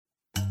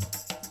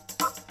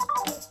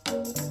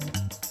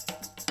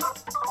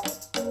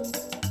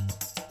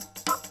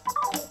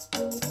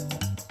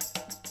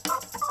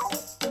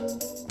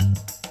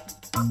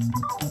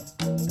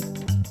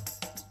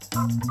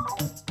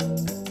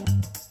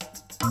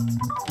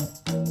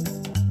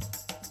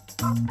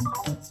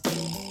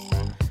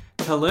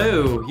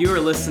Hello, you are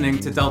listening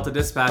to Delta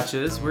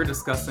Dispatches. We're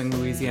discussing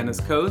Louisiana's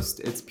coast,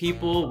 its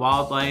people,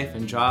 wildlife,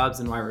 and jobs,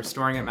 and why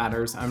restoring it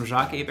matters. I'm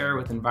Jacques Hebert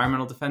with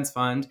Environmental Defense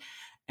Fund,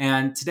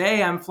 and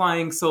today I'm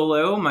flying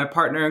solo. My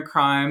partner in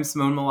crime,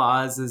 Simone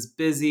Malaz, is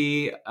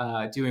busy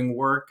doing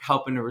work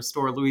helping to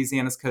restore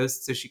Louisiana's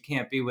coast, so she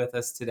can't be with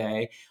us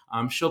today.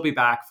 She'll be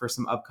back for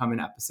some upcoming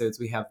episodes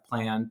we have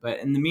planned, but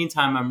in the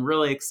meantime, I'm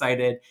really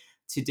excited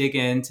to dig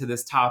into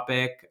this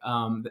topic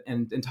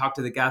and talk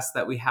to the guest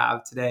that we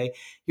have today.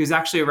 He was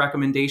actually a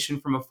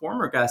recommendation from a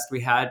former guest we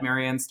had,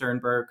 Marianne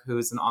Sternberg,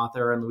 who's an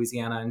author in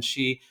Louisiana, and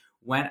she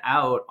went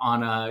out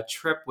on a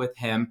trip with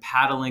him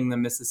paddling the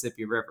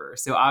Mississippi River.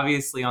 So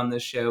obviously on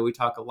this show, we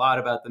talk a lot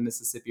about the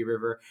Mississippi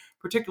River,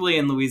 particularly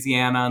in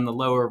Louisiana and the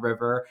lower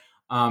river.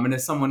 And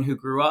as someone who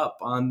grew up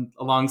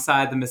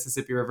alongside the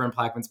Mississippi River in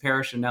Plaquemines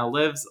Parish and now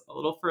lives a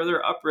little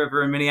further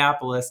upriver in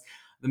Minneapolis,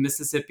 the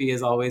Mississippi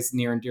is always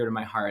near and dear to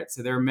my heart.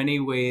 So there are many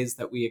ways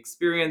that we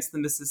experience the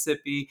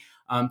Mississippi.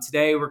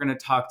 Today, we're going to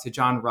talk to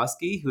John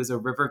Ruskey, who is a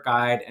river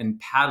guide and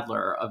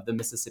paddler of the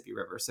Mississippi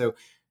River. So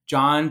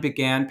John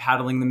began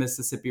paddling the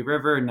Mississippi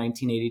River in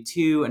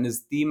 1982 and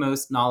is the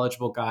most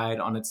knowledgeable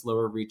guide on its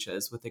lower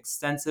reaches, with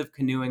extensive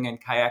canoeing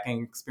and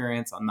kayaking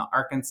experience on the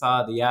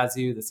Arkansas, the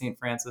Yazoo, the St.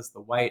 Francis,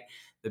 the White,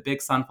 the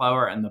Big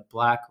Sunflower, and the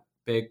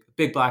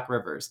Big Black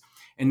rivers.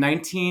 In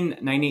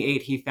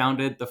 1998, he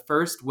founded the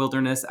first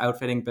wilderness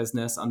outfitting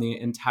business on the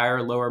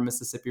entire lower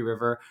Mississippi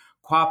River,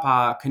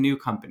 Quapaw Canoe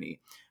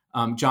Company.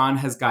 John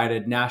has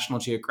guided National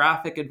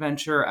Geographic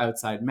Adventure,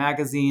 Outside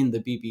Magazine, the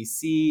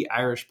BBC,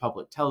 Irish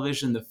Public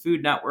Television, the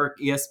Food Network,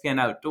 ESPN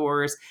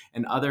Outdoors,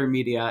 and other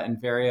media in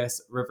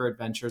various river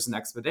adventures and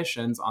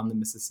expeditions on the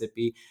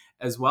Mississippi,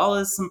 as well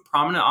as some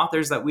prominent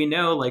authors that we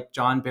know, like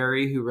John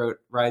Barry, who wrote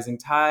Rising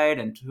Tide,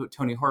 and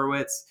Tony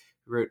Horwitz,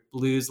 who wrote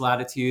Blues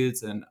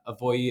Latitudes and A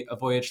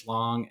Voyage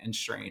Long and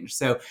Strange.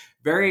 So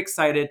very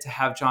excited to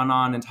have John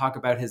on and talk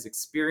about his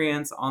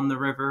experience on the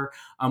river.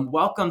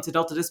 Welcome to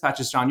Delta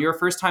Dispatches, John. You're a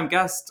first-time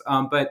guest,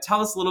 but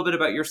tell us a little bit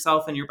about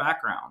yourself and your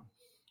background.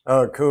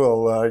 Oh,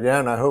 cool.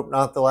 Yeah, and I hope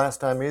not the last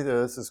time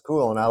either. This is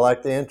cool, and I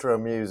like the intro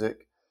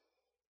music.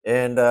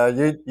 And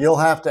you'll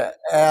have to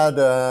add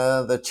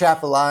the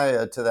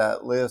Chapalaya to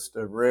that list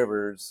of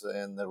rivers,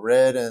 and the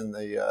Red and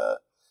the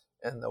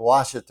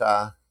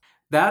Washita.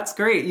 That's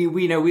great.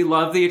 We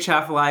love the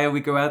Atchafalaya. We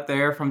go out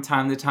there from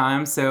time to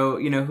time. So,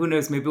 who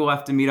knows? Maybe we'll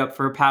have to meet up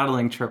for a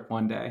paddling trip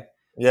one day.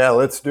 Yeah,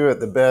 let's do it.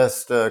 The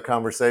best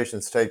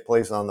conversations take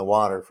place on the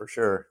water, for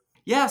sure.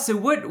 Yeah. So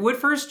what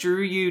first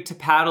drew you to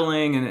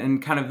paddling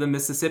and kind of the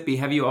Mississippi?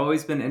 Have you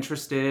always been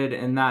interested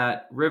in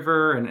that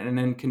river and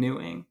in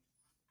canoeing?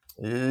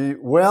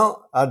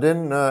 Well, I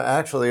didn't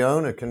actually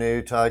own a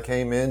canoe till I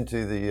came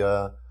into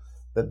the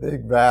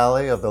big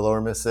valley of the lower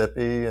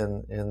Mississippi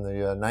in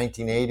the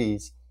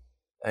 1980s.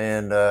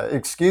 And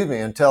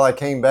until I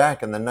came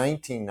back in the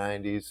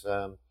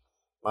 1990s,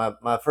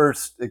 my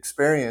first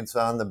experience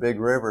on the big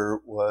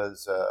river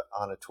was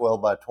on a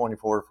 12 by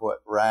 24 foot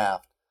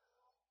raft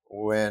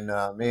when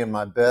me and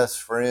my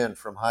best friend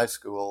from high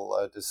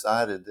school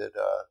decided that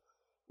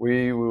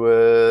we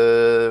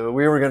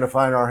were going to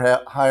find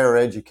our higher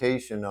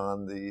education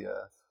on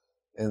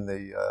in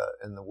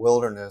the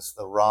wilderness,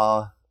 the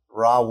raw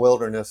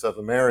wilderness of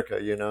America.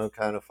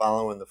 Kind of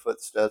following the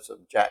footsteps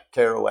of Jack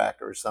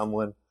Kerouac or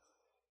someone.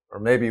 Or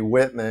maybe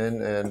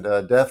Whitman, and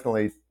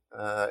definitely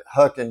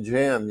Huck and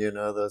Jim,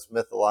 those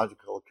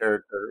mythological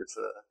characters.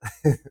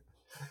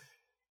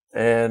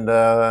 And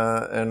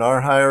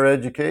our higher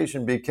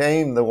education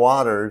became the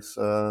waters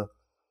of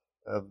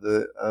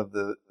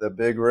the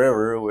big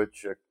river,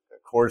 which of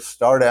course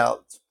start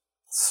out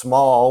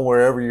small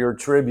wherever your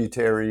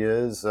tributary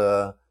is.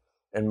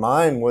 And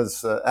mine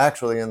was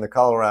actually in the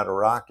Colorado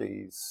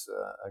Rockies.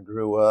 I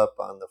grew up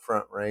on the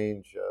Front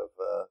Range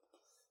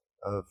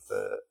of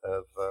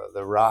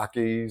the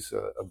Rockies,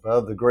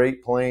 above the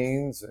Great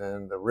Plains,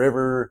 and the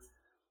river,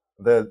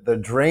 the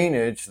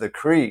drainage, the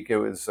creek. It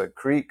was a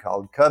creek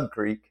called Cub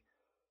Creek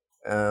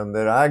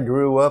that I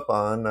grew up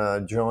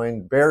on.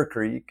 Joined Bear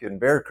Creek, and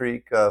Bear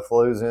Creek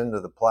flows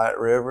into the Platte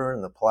River,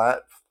 and the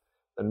Platte,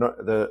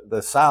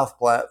 the South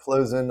Platte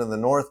flows into the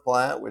North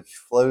Platte, which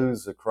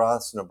flows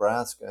across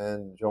Nebraska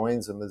and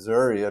joins the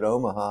Missouri at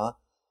Omaha,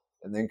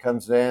 and then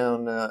comes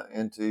down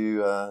into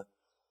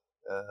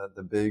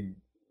the big.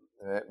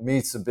 It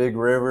meets the big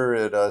river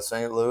at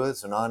St.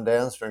 Louis and on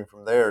downstream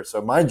from there.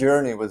 So my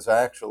journey was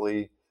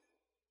actually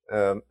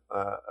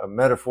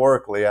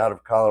metaphorically out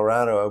of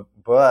Colorado,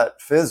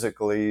 but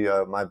physically,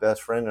 my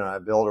best friend and I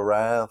built a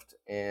raft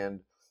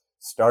and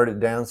started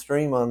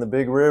downstream on the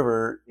big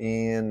river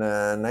in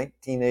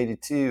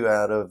 1982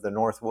 out of the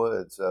North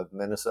Woods of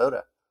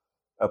Minnesota,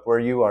 up where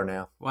you are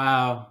now.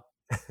 Wow.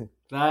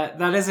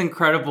 That is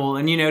incredible.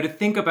 And, to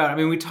think about,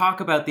 we talk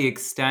about the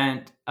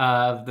extent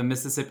of the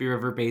Mississippi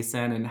River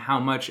Basin and how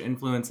much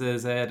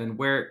influences it and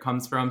where it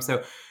comes from.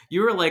 So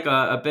you were like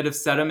a bit of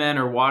sediment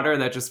or water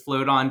that just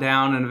flowed on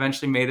down and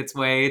eventually made its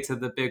way to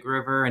the big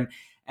river.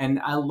 And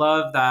I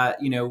love that,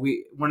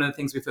 we one of the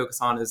things we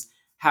focus on is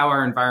how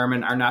our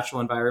environment, our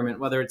natural environment,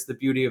 whether it's the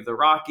beauty of the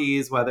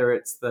Rockies, whether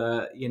it's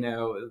the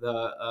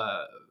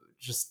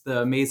just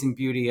the amazing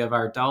beauty of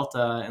our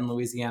Delta in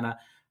Louisiana,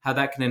 how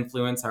that can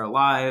influence our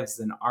lives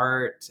and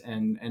art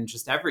and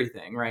just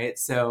everything, right?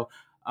 So,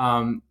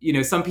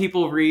 some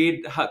people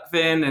read Huck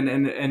Finn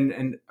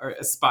and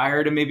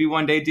aspire to maybe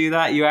one day do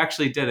that. You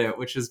actually did it,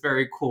 which is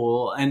very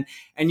cool, and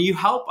you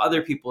help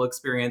other people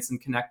experience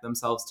and connect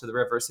themselves to the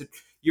river. So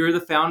you're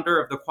the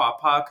founder of the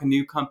Quapaw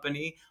Canoe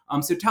Company.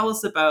 So tell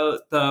us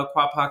about the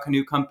Quapaw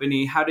Canoe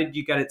Company. How did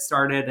you get it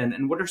started,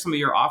 and what are some of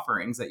your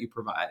offerings that you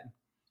provide?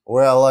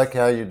 Well, I like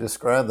how you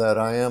describe that.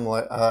 I am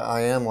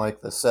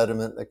like the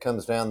sediment that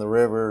comes down the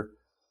river,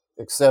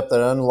 except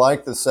that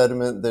unlike the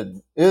sediment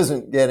that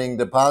isn't getting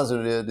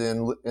deposited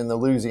in the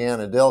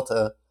Louisiana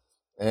Delta,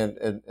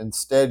 and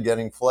instead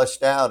getting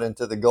flushed out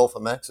into the Gulf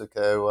of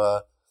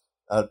Mexico,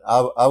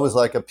 I was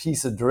like a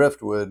piece of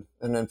driftwood,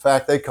 and in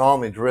fact, they call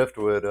me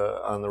driftwood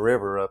on the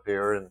river up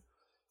here,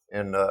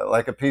 and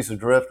like a piece of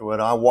driftwood,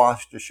 I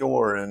washed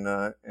ashore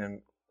and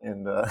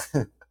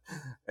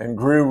and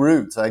grew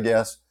roots, I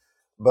guess.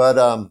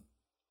 But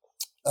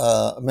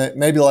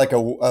maybe like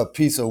a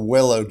piece of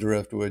willow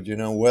driftwood.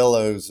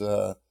 Willows,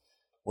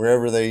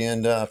 wherever they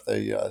end up,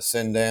 they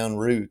send down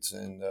roots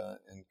and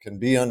can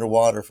be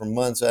underwater for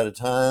months at a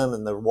time,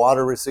 and the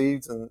water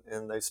recedes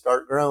and they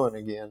start growing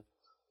again.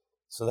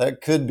 So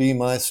that could be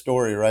my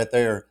story right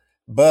there.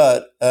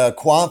 But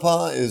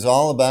Quapaw is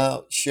all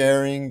about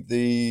sharing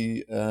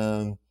the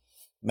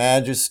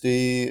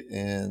majesty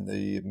and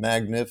the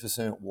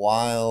magnificent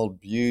wild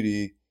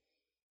beauty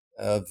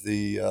of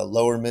the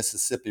lower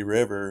Mississippi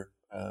River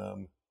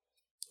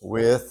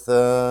with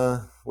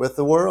the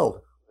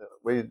world.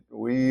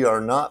 We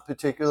are not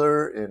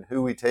particular in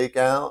who we take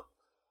out.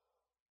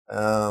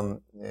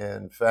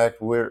 In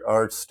fact,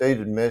 our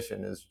stated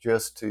mission is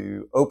just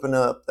to open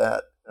up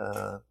that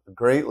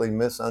greatly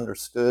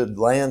misunderstood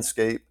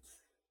landscape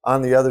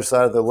on the other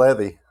side of the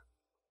levee,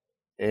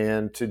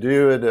 and to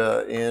do it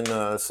in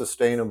a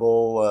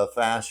sustainable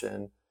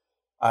fashion,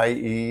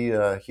 i.e.,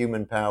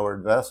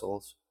 human-powered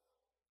vessels.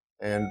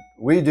 And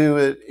we do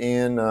it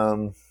in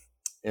our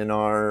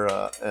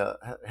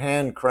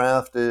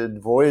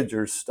handcrafted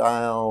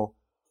Voyager-style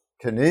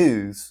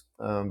canoes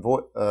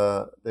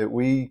that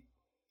we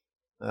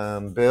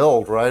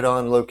build right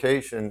on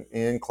location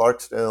in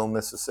Clarksdale,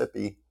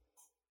 Mississippi.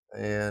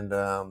 And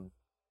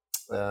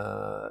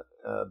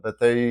but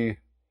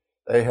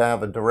they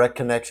have a direct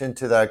connection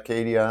to the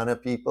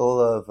Acadiana people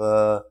of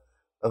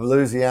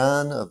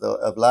Louisiana,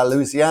 of La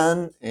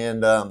Louisiane,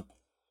 and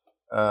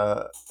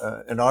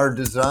our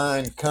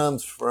design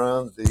comes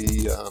from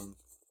the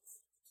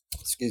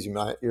excuse me,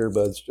 my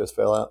earbuds just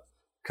fell out.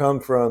 Come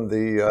from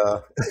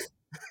the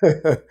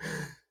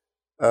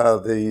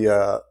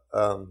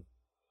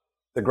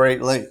the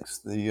Great Lakes,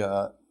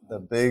 the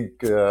big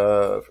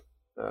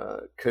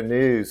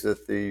canoes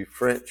that the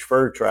French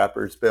fur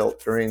trappers built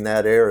during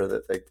that era,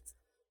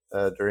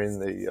 during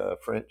the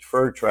French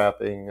fur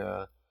trapping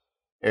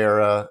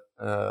era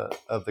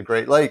of the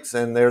Great Lakes,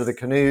 and they're the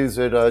canoes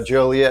that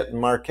Joliet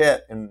and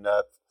Marquette and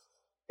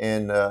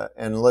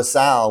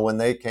LaSalle, when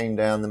they came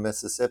down the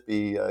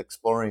Mississippi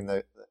exploring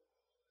the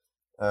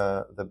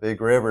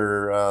big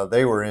river,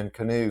 they were in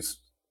canoes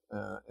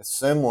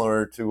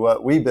similar to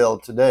what we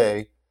build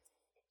today,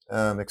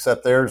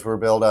 except theirs were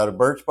built out of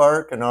birch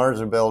bark and ours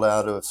are built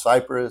out of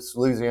cypress,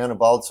 Louisiana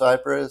bald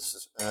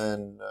cypress,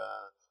 and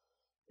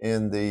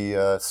in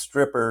the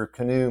stripper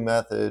canoe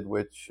method,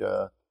 which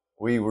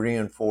we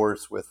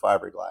reinforce with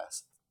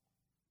fiberglass.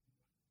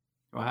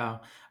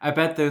 Wow. I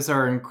bet those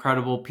are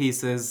incredible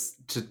pieces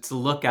to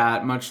look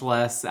at, much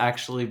less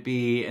actually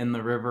be in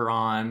the river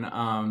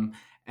on,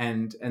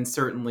 and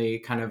certainly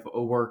kind of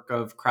a work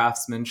of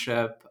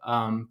craftsmanship.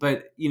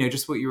 But,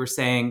 just what you were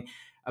saying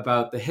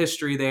about the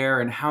history there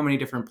and how many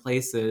different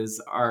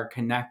places are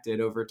connected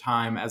over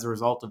time as a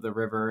result of the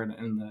river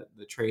and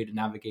the trade and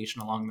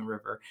navigation along the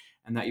river,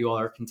 and that you all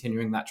are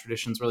continuing that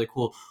tradition is really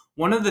cool.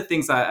 One of the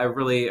things I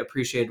really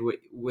appreciated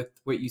with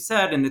what you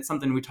said, and it's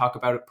something we talk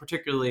about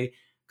particularly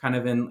kind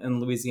of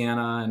in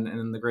Louisiana and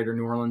in the greater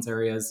New Orleans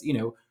areas,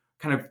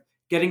 kind of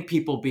getting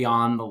people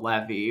beyond the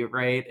levee,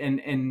 right? And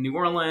in New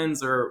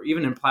Orleans or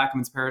even in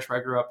Plaquemines Parish where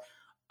I grew up,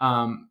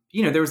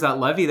 there was that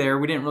levee there.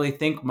 We didn't really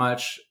think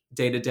much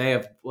day to day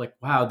of like,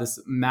 wow, this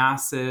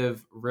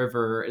massive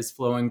river is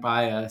flowing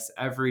by us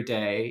every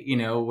day,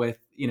 with,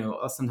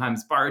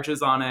 sometimes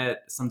barges on it,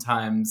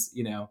 sometimes,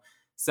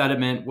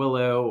 sediment,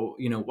 willow,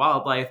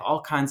 wildlife,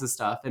 all kinds of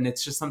stuff. And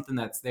it's just something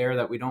that's there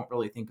that we don't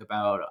really think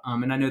about.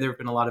 And I know there have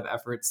been a lot of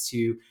efforts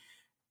to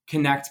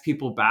connect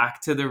people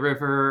back to the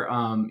river,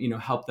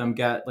 help them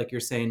get, like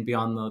you're saying,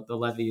 beyond the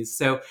levees.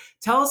 So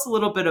tell us a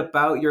little bit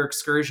about your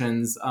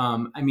excursions.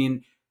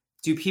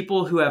 Do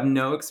people who have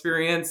no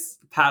experience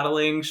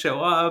paddling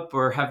show up,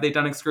 or have they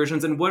done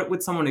excursions? And what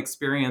would someone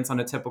experience on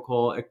a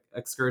typical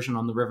excursion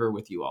on the river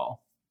with you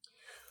all?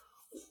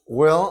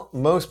 Well,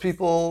 most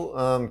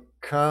people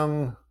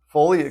come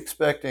fully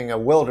expecting a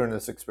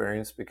wilderness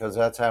experience because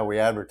that's how we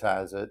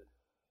advertise it,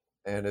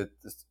 and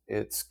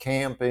it's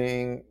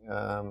camping,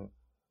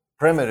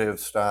 primitive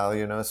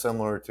style,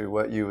 similar to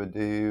what you would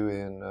do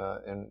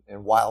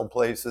in wild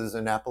places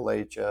in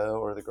Appalachia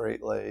or the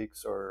Great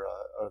Lakes or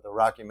the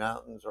Rocky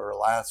Mountains or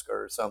Alaska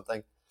or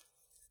something.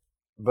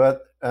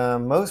 But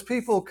most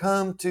people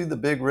come to the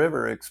Big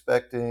River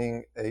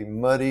expecting a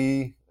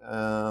muddy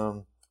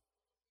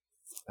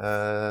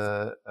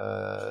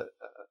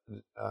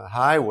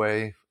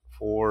highway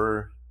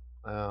for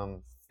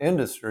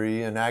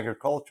industry and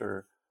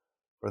agriculture,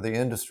 for the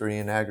industry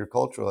and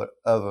agriculture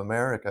of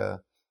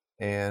America,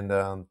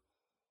 and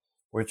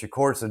which of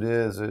course it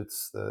is.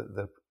 It's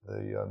the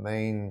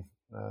main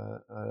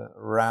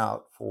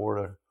route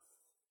for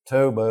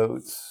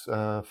towboats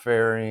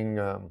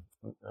ferrying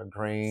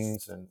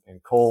grains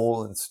and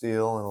coal and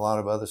steel and a lot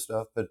of other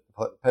stuff, but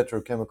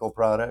petrochemical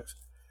products.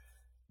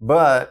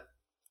 But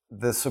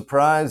the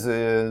surprise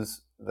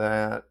is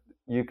that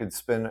you could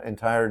spend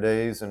entire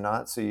days and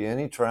not see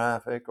any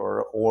traffic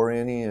or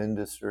any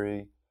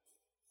industry,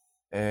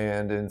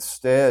 and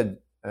instead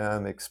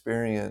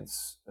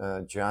experience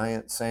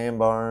giant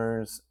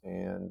sandbars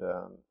and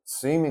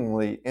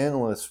seemingly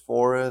endless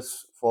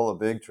forests full of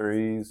big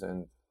trees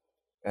and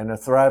a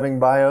thriving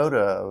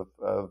biota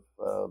of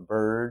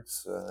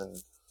birds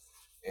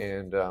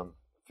and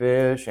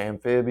fish,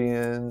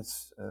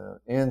 amphibians,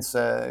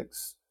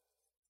 insects,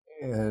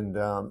 and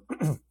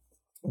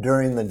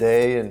during the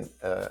day, and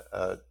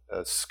a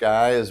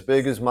sky as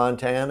big as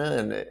Montana,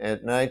 and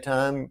at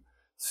nighttime,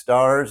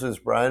 stars as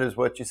bright as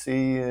what you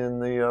see in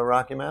the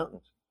Rocky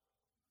Mountains.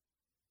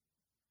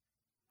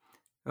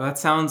 Well, that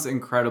sounds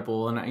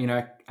incredible, and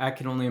I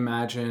can only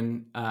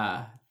imagine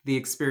the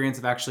experience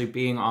of actually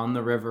being on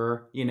the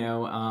river,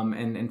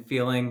 and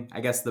feeling,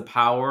 I guess, the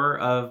power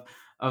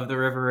of the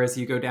river as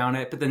you go down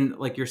it. But then,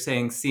 like you're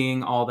saying,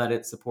 seeing all that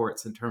it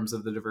supports in terms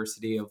of the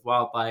diversity of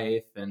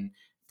wildlife and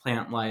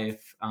plant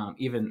life,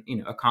 even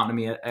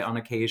economy on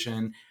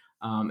occasion,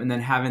 and then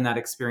having that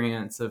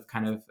experience of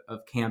kind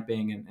of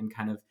camping and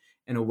kind of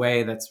in a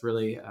way that's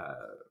really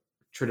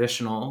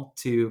traditional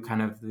to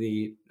kind of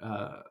the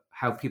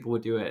how people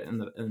would do it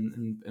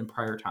in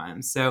prior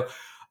times. So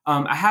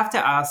I have to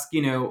ask,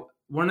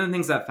 one of the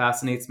things that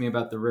fascinates me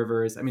about the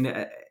river is, I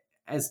mean,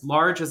 as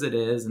large as it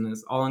is and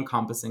as all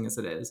encompassing as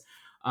it is,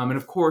 and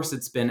of course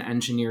it's been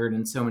engineered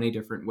in so many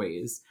different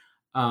ways.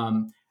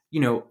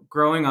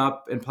 Growing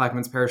up in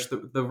Plaquemines Parish,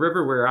 the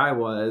river where I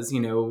was,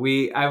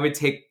 I would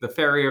take the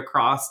ferry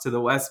across to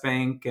the West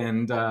Bank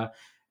and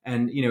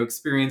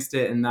experienced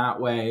it in that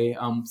way,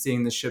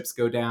 seeing the ships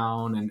go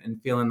down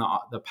and feeling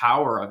the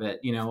power of it,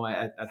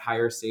 at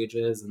higher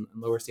stages and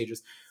lower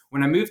stages.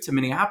 When I moved to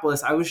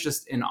Minneapolis, I was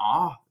just in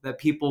awe that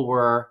people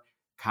were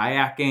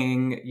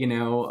kayaking,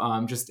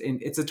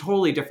 it's a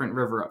totally different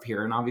river up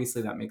here. And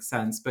obviously that makes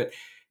sense. But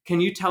can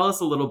you tell us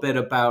a little bit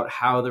about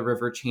how the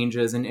river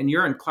changes? And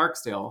you're in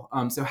Clarksdale.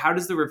 So how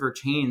does the river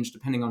change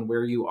depending on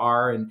where you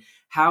are? And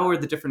how are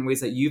the different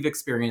ways that you've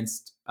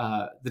experienced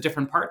the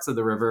different parts of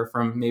the river,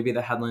 from maybe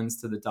the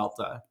headlands to the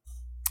delta?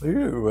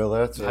 Ooh, well,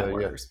 that's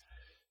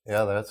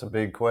that's a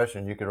big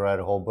question. You could write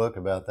a whole book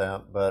about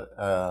that, but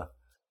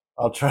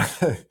I'll try.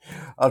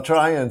 I'll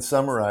try and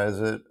summarize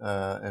it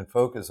and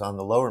focus on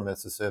the lower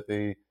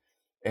Mississippi,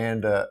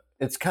 and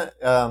it's kind.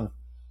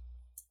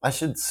 I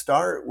should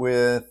start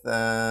with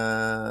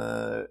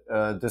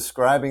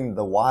describing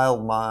the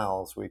wild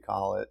miles, we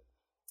call it,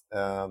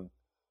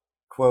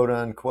 quote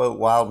unquote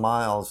wild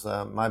miles.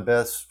 My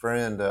best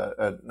friend,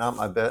 not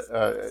my best.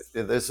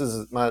 This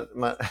is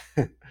my.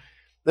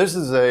 This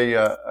is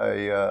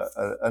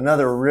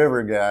another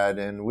river guide,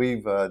 and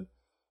we've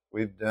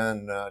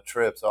done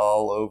trips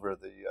all over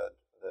the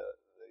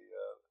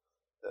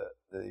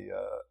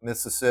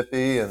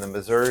Mississippi and the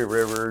Missouri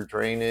River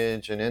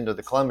drainage and into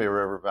the Columbia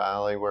River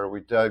Valley, where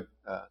we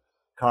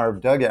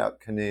carved dugout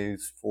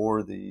canoes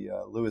for the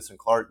Lewis and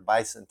Clark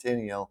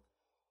Bicentennial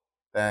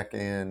back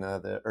in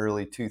the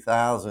early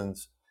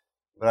 2000s.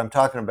 But I'm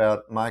talking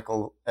about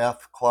Michael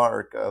F.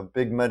 Clark of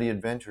Big Muddy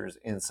Adventures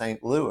in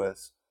St.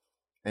 Louis,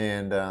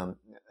 and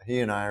he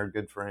and I are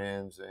good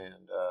friends,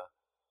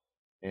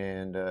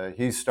 and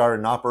he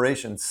started an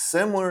operation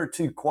similar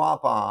to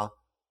Quapaw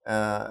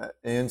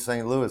in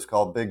St. Louis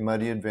called Big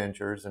Muddy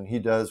Adventures, and he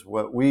does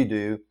what we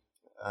do.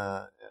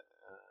 And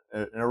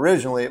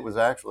originally it was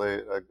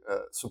actually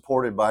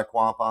supported by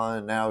Quapaw,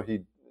 and now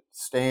he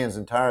stands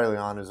entirely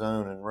on his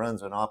own and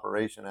runs an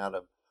operation out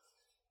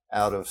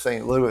of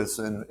St. Louis,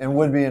 and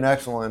would be an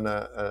excellent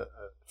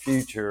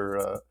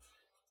future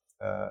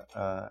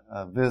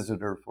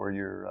visitor for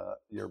your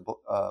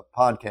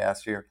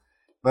podcast here.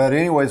 But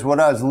anyways, what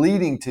I was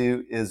leading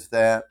to is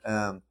that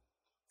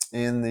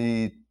in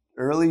the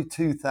early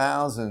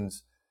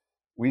 2000s,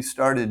 we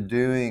started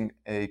doing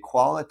a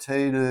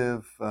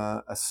qualitative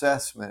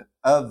assessment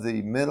of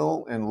the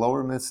middle and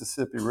lower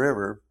Mississippi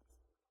River.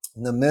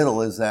 And the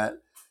middle is that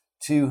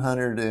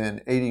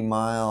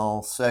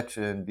 280-mile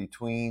section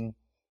between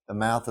the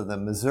mouth of the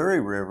Missouri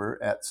River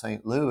at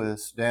St.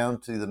 Louis down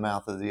to the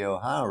mouth of the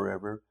Ohio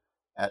River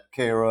at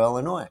Cairo,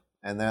 Illinois,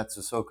 and that's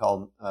the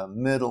so-called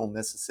Middle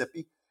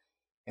Mississippi.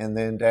 And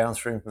then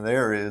downstream from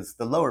there is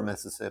the Lower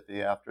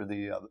Mississippi after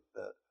the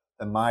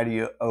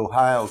mighty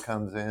Ohio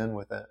comes in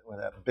with that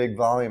big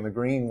volume of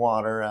green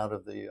water out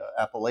of the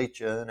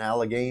Appalachia and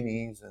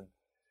Alleghenies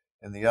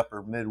and the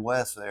upper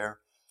Midwest there.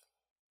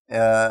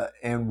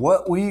 And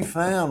what we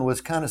found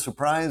was kind of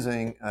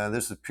surprising.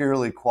 This is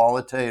purely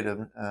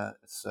qualitative,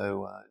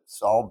 so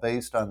it's all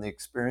based on the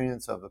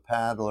experience of a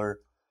paddler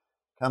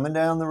coming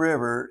down the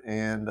river.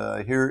 And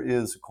here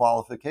is a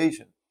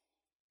qualification.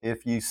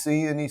 If you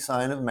see any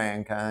sign of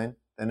mankind,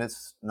 then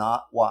it's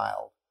not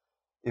wild.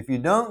 If you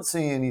don't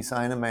see any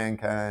sign of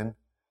mankind,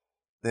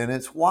 then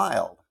it's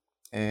wild.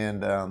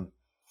 And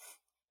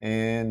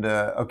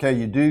okay,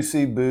 you do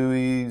see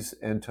buoys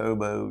and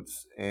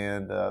towboats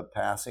and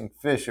passing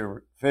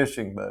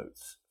fishing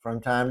boats from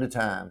time to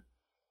time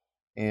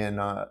in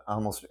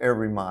almost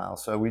every mile.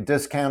 So we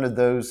discounted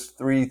those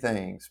three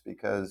things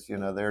because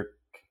you're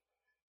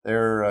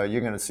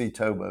going to see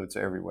towboats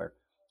everywhere.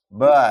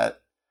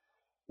 But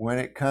when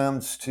it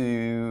comes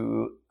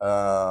to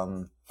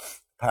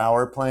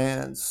power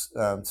plants,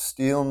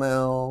 steel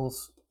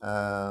mills,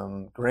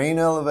 grain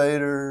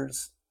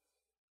elevators,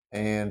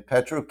 and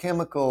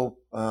petrochemical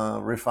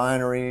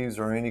refineries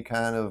or any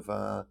kind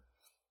of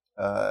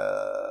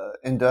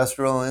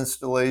industrial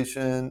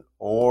installation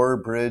or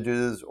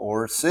bridges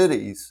or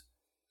cities,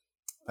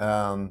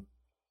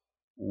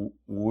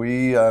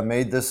 we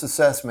made this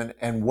assessment,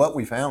 and what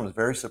we found was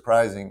very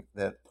surprising,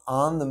 that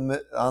on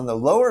the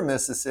lower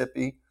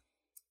Mississippi,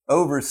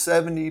 over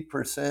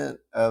 70%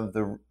 of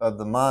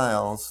the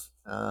miles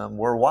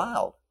were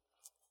wild.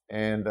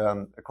 And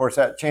of course,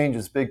 that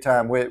changes big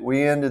time.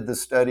 We ended the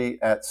study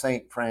at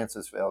St.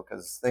 Francisville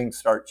because things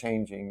start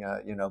changing,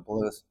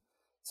 Bliss,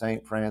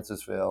 St.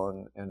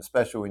 Francisville, and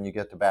especially when you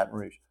get to Baton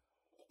Rouge.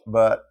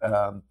 But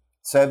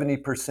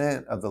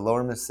 70% of the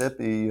lower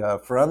Mississippi,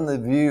 from the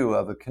view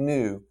of a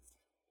canoe,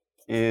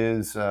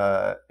 is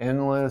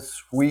endless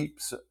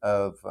sweeps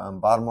of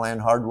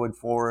bottomland hardwood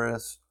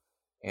forests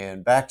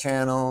and back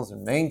channels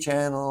and main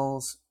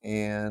channels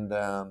and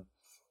the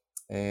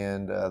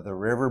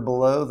river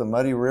below, the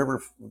muddy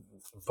river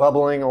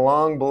bubbling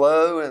along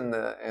below, and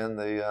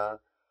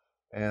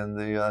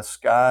the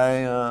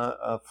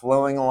sky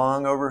flowing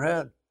along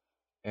overhead.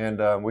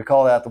 And we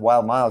call that the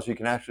wild miles. You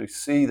can actually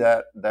see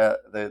that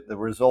the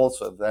results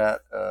of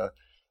that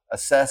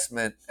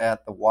assessment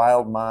at the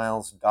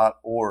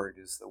wildmiles.org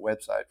is the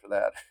website for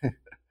that.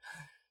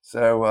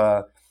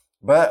 So,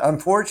 but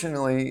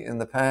unfortunately, in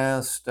the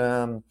past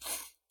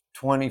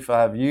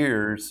 25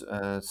 years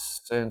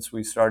since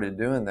we started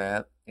doing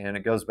that, and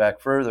it goes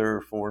back further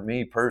for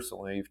me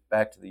personally,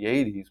 back to the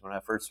 80s when I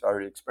first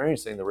started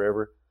experiencing the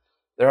river,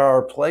 there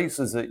are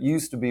places that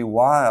used to be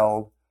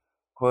wild,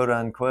 quote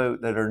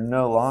unquote, that are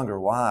no longer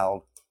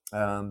wild,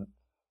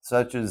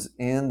 such as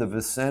in the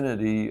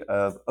vicinity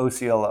of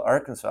Osceola,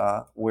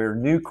 Arkansas, where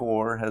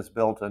Nucor has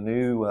built a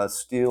new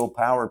steel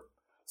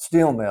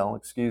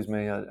mill,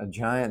 a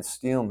giant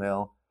steel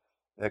mill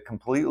that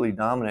completely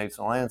dominates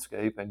the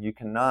landscape, and you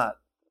cannot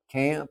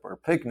camp or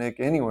picnic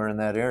anywhere in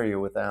that area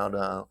without,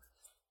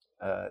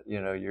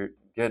 you're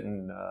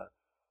getting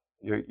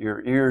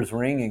your ears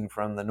ringing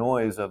from the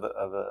noise of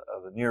a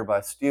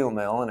nearby steel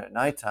mill, and at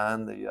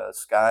nighttime the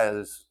sky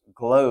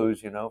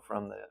glows,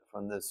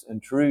 from this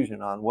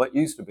intrusion on what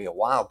used to be a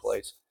wild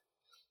place.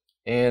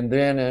 And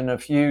then in a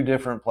few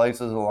different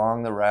places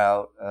along the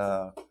route,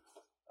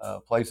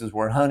 places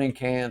where hunting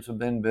camps have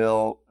been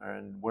built,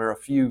 and where a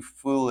few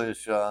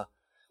foolish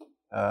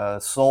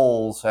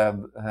souls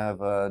have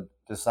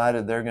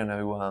decided they're going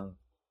to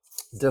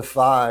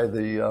defy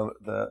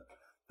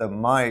the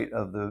might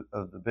of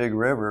the big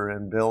river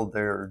and build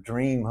their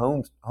dream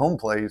home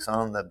place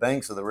on the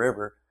banks of the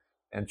river,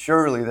 and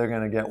surely they're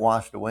going to get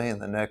washed away in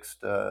the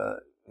next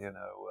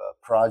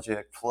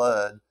project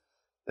flood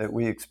that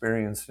we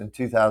experienced in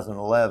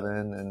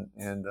 2011,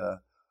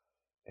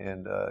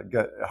 and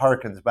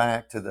harkens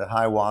back to the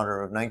high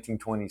water of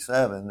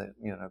 1927 that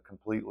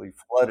completely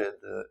flooded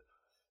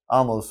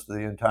almost the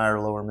entire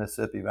lower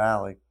Mississippi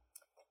Valley.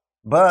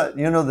 But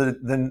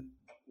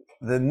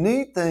the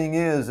neat thing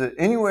is that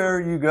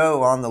anywhere you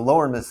go on the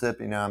lower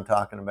Mississippi, now I'm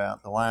talking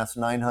about the last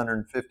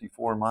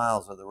 954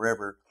 miles of the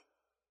river,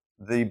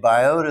 the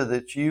biota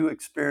that you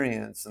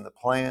experience and the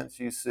plants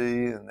you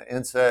see and the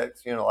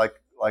insects, like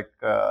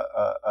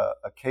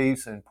a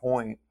case in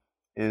point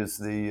is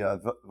the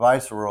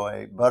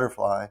viceroy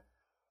butterfly,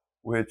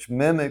 which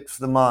mimics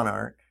the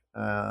monarch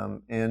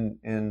in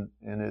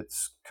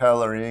its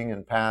coloring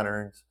and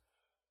patterns.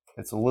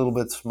 It's a little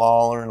bit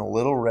smaller and a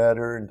little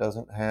redder, and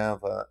doesn't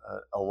have a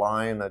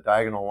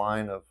diagonal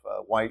line of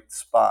white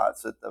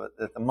spots that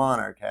the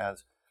monarch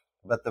has.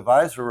 But the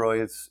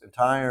viceroy's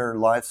entire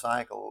life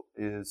cycle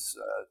is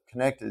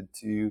connected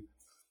to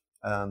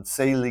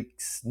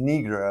Salix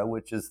nigra,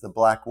 which is the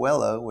black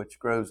willow, which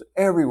grows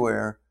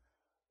everywhere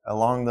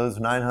along those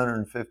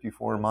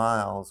 954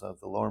 miles of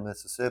the lower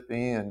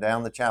Mississippi and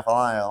down the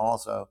Chapalaya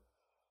also.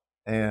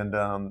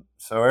 And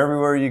so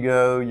everywhere you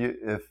go,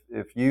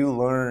 if you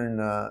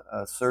learn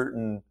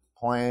certain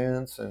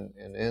plants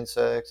and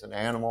insects and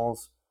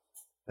animals,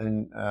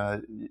 then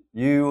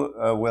you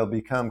will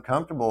become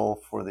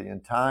comfortable for the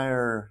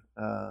entire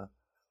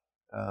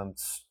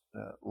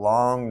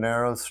long,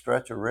 narrow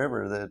stretch of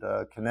river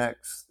that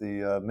connects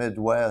the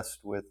Midwest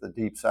with the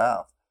Deep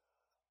South,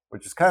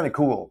 which is kind of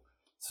cool.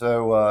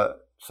 So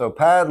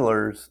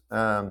paddlers,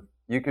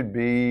 you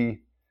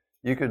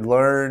could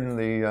learn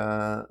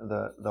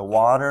the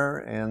water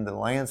and the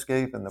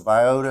landscape and the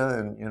biota,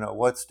 and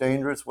what's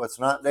dangerous, what's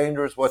not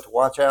dangerous, what to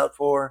watch out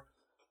for.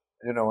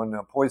 And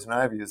poison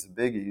ivy is a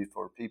biggie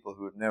for people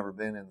who have never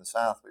been in the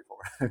South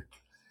before.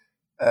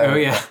 Oh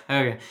yeah,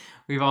 okay.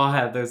 We've all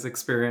had those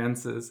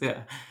experiences,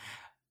 yeah.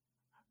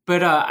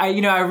 But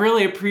I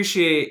really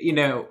appreciate,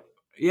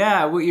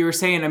 yeah, what you were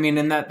saying. I mean,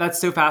 and that's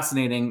so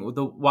fascinating.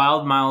 The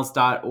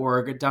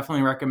wildmiles.org,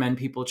 definitely recommend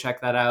people check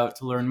that out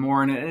to learn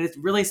more. And it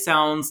really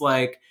sounds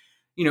like,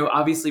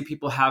 obviously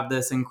people have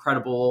this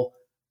incredible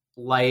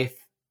life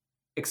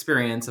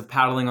experience of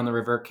paddling on the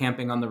river,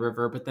 camping on the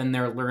river, but then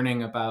they're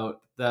learning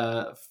about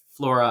the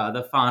flora,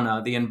 the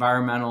fauna, the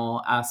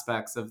environmental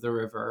aspects of the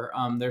river.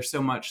 There's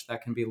so much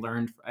that can be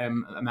learned, I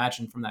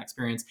imagine, from that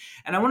experience.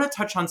 And I want to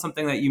touch on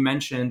something that you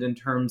mentioned in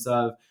terms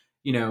of,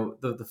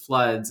 the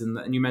floods,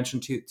 and you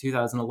mentioned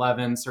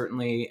 2011,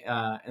 certainly,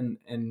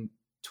 in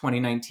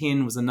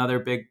 2019 was another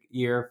big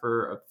year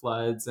for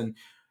floods. And,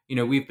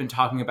 we've been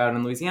talking about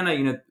in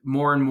Louisiana,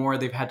 more and more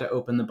they've had to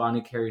open the Bonnie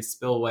Carey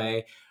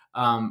spillway.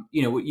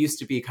 What used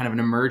to be kind of an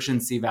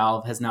emergency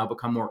valve has now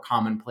become more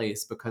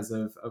commonplace because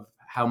of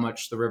how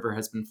much the river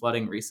has been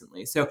flooding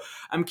recently. So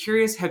I'm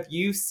curious, have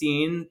you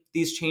seen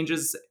these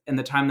changes in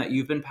the time that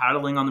you've been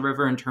paddling on the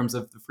river in terms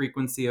of the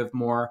frequency of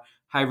more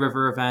high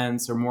river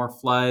events or more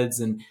floods?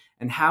 And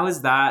how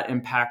is that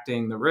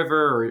impacting the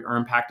river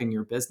or impacting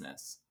your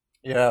business?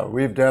 Yeah,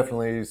 we've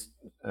definitely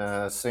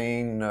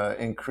seen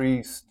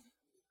increased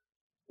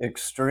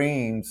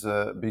extremes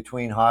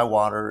between high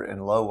water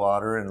and low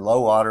water, and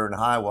low water and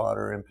high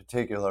water in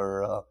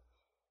particular. Uh,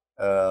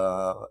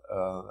 uh,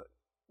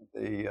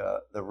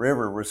 the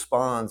river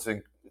responds,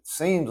 and it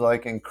seems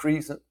like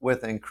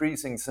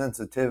increasing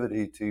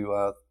sensitivity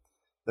to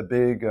the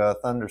big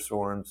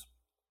thunderstorms,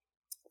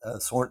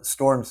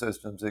 storm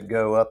systems that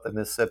go up the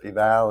Mississippi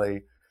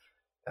Valley.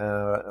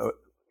 Uh,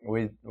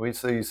 we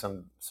see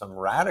some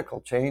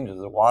radical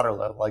changes of water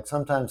level, like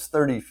sometimes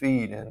 30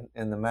 feet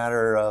in the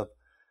matter of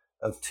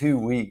 2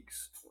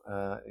 weeks.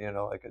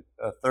 Like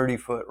a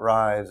 30-foot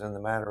rise in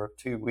the matter of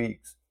 2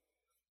 weeks,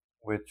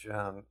 which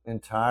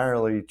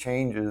entirely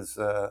changes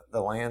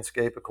the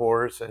landscape, of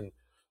course, and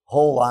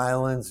whole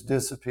islands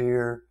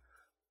disappear.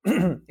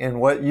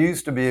 And what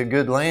used to be a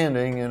good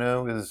landing,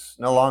 is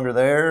no longer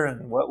there.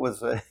 And what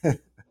was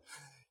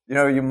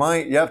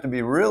you have to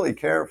be really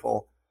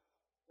careful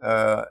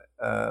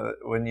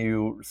when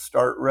you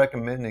start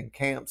recommending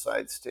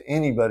campsites to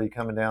anybody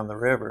coming down the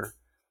river,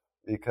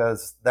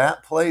 because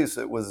that place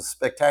that was a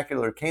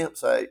spectacular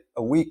campsite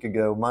a week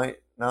ago might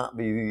not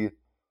be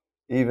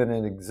even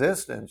in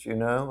existence,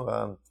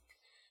 a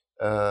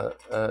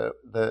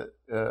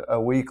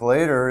week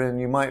later,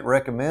 and you might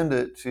recommend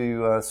it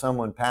to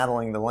someone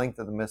paddling the length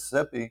of the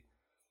Mississippi,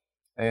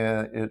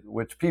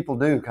 which people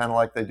do, kind of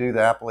like they do the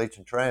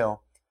Appalachian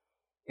Trail,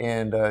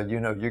 and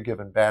you're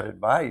giving bad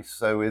advice.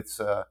 So it's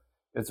a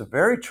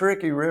very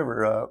tricky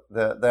river.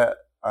 The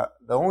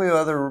only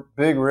other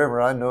big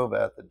river I know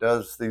about that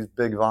does these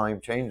big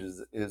volume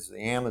changes is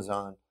the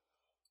Amazon,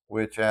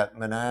 which at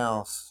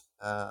Manaus,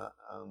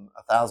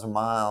 1,000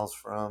 miles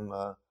from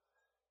the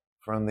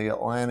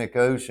Atlantic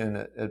Ocean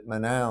at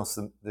Manaus,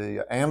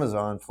 the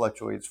Amazon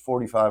fluctuates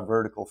 45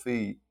 vertical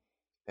feet,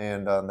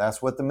 and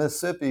that's what the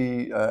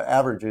Mississippi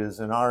averages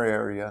in our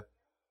area.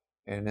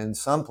 And in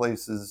some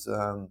places,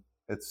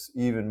 it's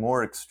even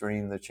more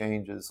extreme, the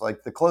changes.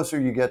 Like the closer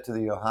you get to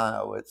the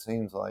Ohio, it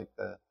seems like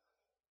the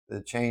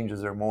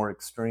changes are more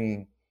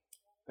extreme.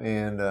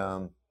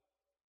 And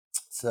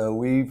so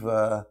we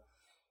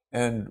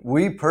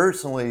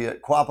personally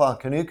at Quapaw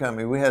Canoe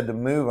Company, we had to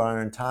move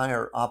our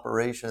entire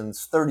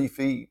operations 30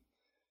 feet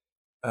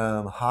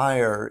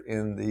higher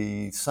in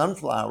the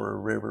Sunflower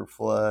River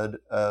flood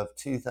of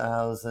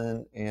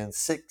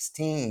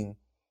 2016.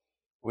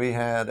 We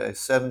had a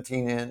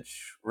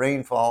 17-inch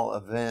rainfall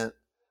event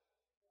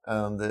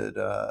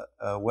that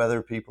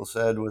weather people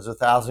said was a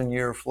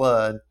 1,000-year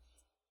flood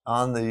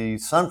on the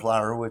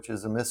Sunflower, which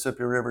is a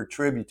Mississippi River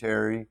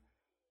tributary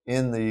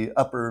in the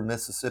upper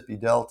Mississippi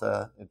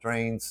Delta. It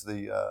drains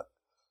the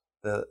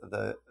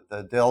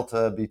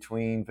delta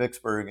between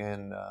Vicksburg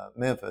and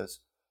Memphis,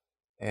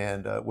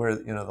 and where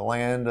the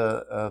land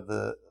of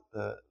the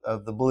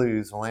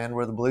blues, the land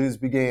where the blues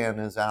began,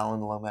 as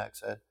Alan Lomax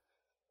said,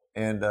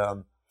 and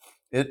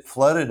it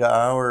flooded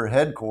our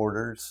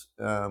headquarters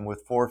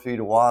with 4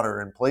 feet of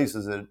water in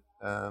places that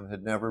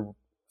had never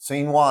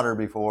seen water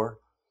before.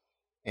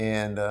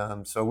 And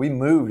so we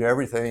moved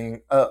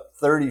everything up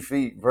 30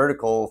 feet,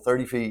 vertical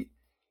 30 feet.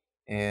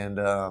 And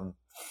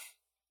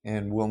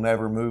and will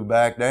never move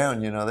back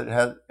down. That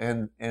had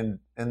and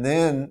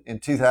then in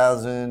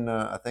 2000,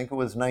 I think it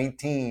was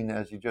 19,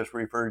 as you just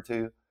referred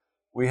to,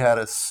 we had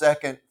a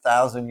second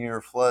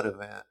 1,000-year flood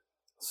event.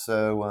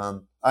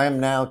 So I am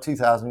now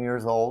 2,000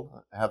 years old,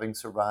 having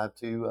survived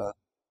two,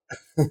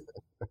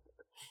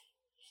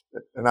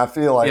 and I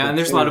feel like Yeah, a and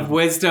there's a lot of kid.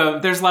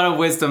 wisdom. There's a lot of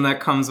wisdom that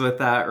comes with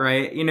that,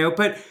 right?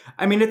 But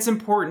I mean, it's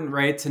important,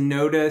 right, to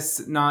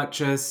notice not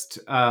just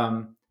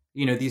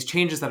these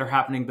changes that are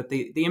happening, but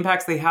the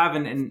impacts they have,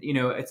 and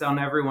it's on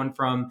everyone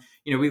from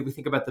we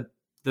think about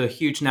the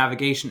huge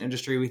navigation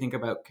industry, we think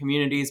about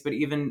communities, but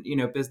even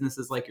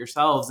businesses like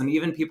yourselves, and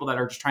even people that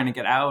are just trying to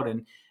get out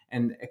and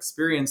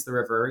experience the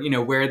river.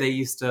 Where they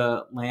used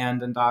to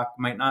land and dock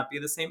might not be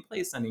the same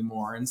place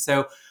anymore, and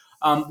so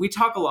we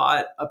talk a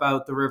lot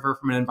about the river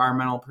from an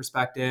environmental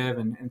perspective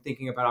and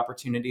thinking about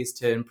opportunities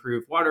to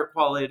improve water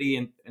quality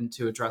and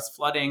to address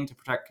flooding, to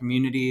protect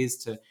communities,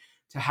 to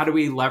how do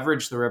we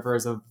leverage the river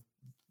as a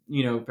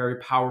very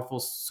powerful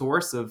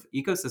source of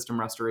ecosystem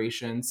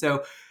restoration.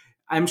 So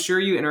I'm sure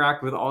you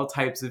interact with all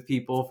types of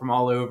people from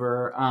all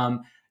over.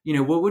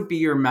 What would be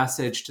your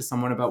message to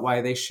someone about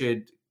why they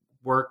should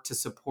work to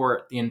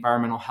support the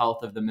environmental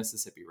health of the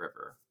Mississippi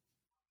River?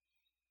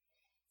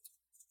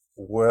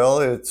 Well,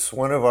 it's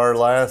one of our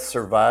last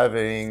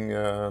surviving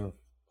um,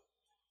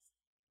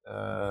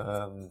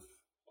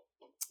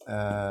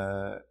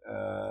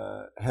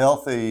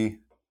 healthy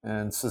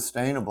and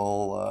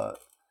sustainable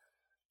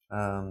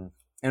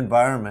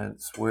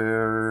environments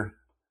where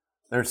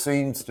there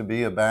seems to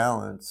be a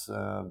balance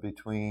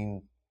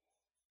between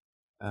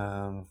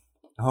um,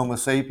 Homo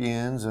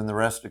sapiens and the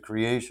rest of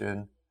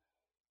creation.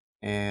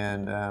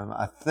 And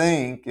I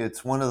think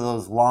it's one of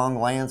those long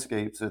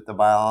landscapes that the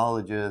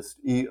biologist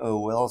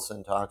E.O.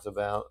 Wilson talks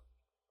about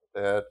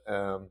that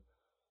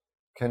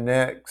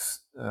connects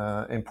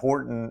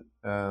important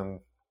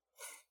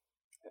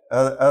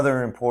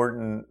other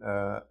important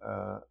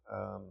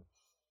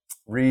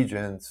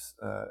regions,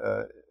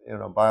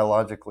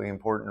 biologically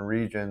important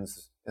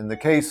regions. In the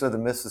case of the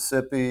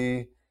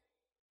Mississippi,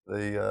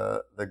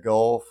 the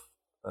Gulf,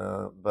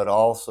 but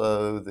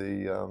also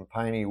the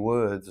piney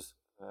woods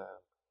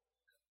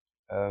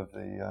of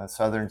the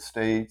southern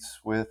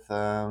states, with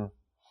the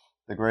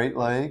Great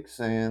Lakes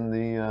and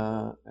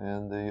the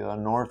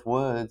North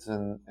Woods,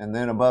 and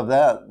then above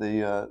that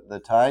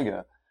the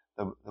taiga,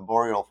 the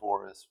boreal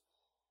forest,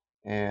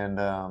 and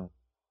the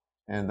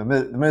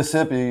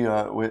Mississippi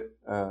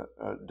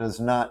does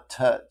not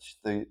touch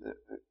the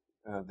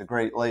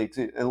Great Lakes,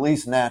 at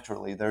least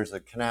naturally. There's a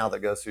canal that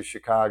goes through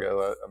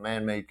Chicago, a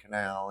man-made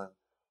canal, and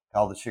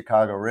called the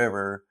Chicago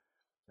River,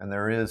 and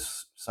there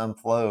is some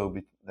flow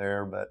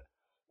there. But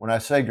when I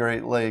say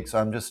Great Lakes,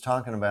 I'm just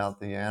talking about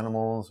the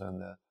animals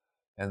and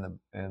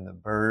the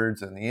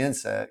birds and the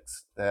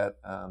insects that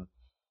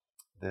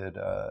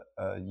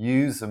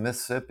use the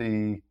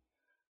Mississippi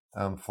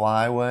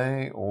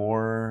flyway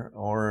or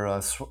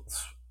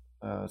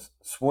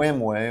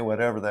swimway,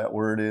 whatever that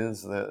word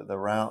is, the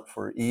route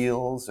for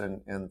eels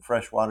and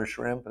freshwater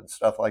shrimp and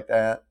stuff like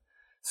that,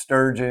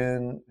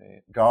 sturgeon,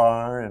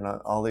 gar, and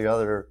all the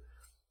other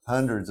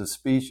hundreds of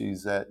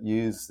species that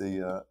use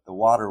the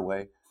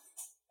waterway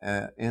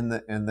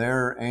in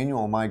their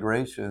annual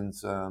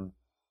migrations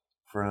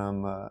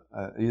from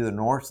either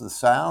north to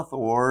south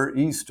or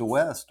east to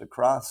west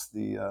across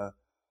the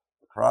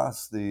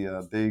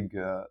big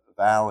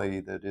valley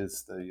that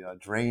is the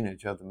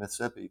drainage of the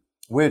Mississippi,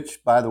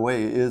 which, by the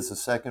way, is the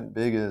second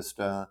biggest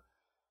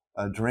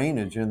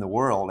drainage in the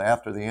world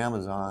after the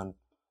Amazon.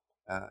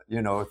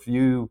 If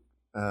you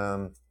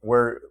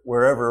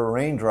wherever a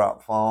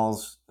raindrop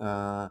falls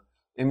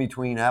in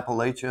between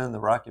Appalachia and the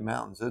Rocky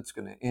Mountains, it's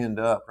going to end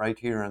up right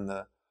here in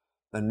the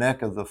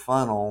neck of the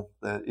funnel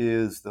that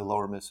is the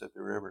lower Mississippi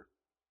River.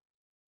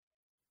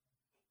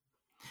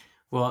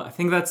 Well, I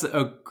think that's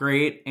a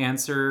great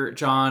answer,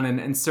 John.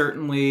 And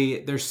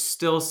certainly there's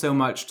still so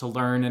much to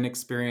learn and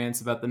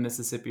experience about the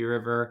Mississippi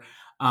River.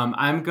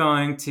 I'm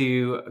going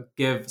to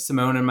give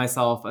Simone and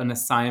myself an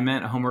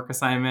assignment, a homework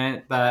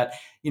assignment that,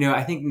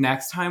 I think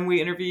next time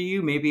we interview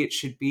you, maybe it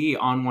should be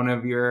on one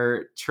of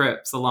your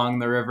trips along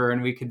the river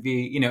and we could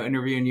be,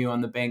 interviewing you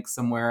on the bank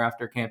somewhere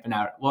after camping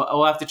out. Well,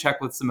 I'll have to check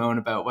with Simone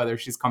about whether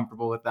she's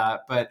comfortable with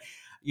that. But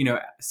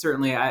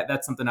certainly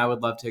that's something I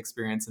would love to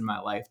experience in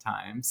my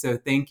lifetime. So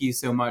thank you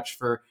so much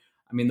for,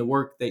 the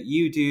work that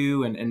you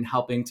do and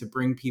helping to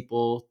bring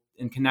people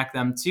and connect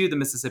them to the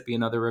Mississippi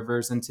and other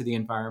rivers and to the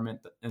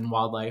environment and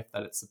wildlife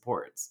that it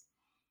supports.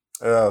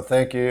 Oh,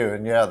 thank you.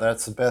 And yeah,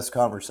 that's the best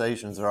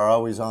conversations are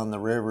always on the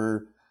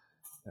river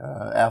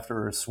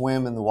after a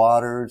swim in the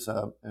waters.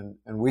 And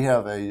we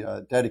have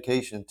a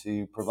dedication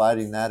to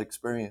providing that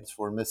experience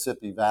for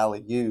Mississippi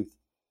Valley youth.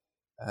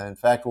 In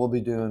fact, we'll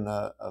be doing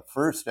a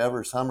first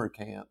ever summer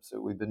camps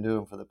that we've been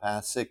doing for the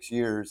past 6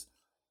 years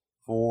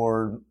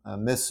for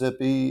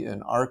Mississippi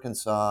and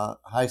Arkansas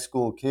high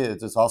school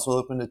kids. It's also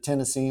open to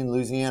Tennessee and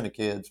Louisiana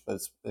kids,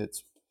 but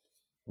it's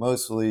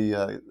mostly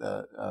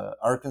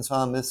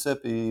Arkansas,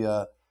 Mississippi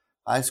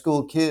high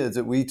school kids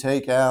that we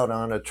take out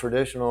on a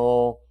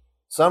traditional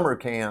summer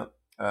camp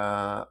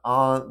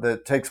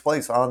that takes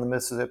place on the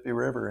Mississippi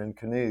River in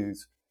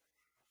canoes,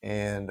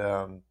 and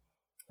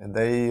and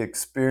they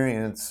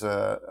experience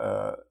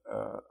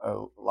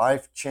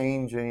life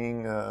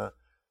changing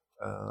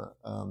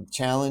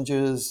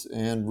challenges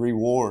and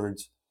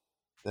rewards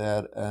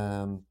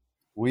that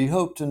we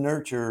hope to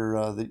nurture,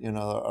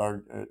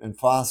 our and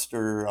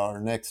foster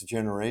our next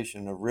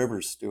generation of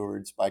river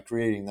stewards by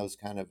creating those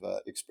kind of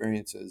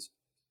experiences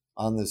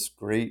on this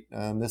great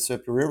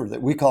Mississippi River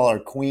that we call our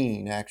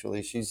queen. Actually,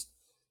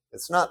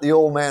 it's not the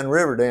old man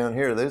river down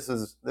here. This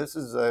is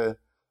a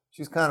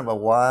she's kind of a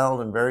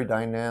wild and very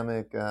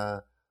dynamic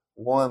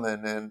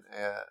woman, and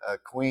a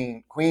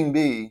queen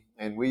bee,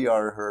 and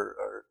we're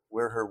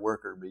her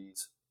worker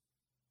bees.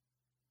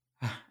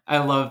 I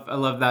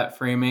love that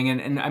framing,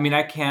 and I mean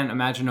I can't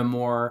imagine a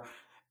more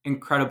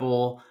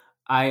incredible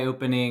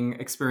eye-opening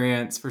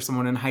experience for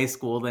someone in high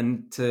school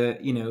than to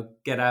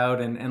get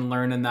out and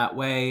learn in that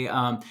way.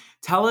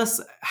 Tell us,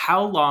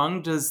 how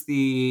long does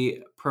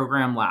the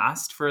program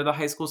last for the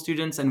high school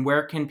students, and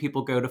where can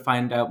people go to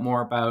find out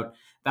more about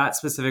that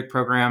specific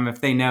program if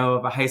they know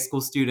of a high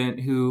school student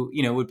who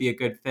would be a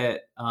good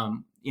fit,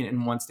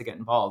 and wants to get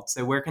involved?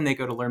 So where can they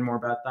go to learn more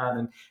about that,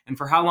 and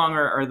for how long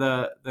are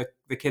the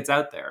kids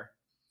out there?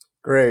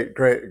 Great,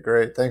 great,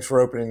 great. Thanks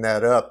for opening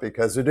that up,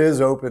 because it is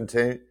open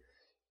to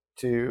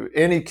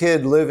any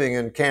kid living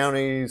in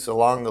counties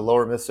along the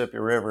lower Mississippi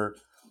River.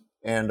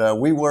 And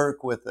we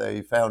work with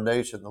a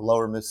foundation, the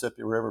Lower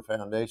Mississippi River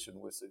Foundation,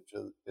 which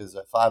is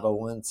a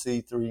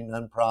 501c3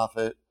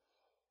 nonprofit,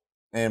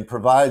 and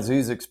provides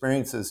these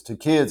experiences to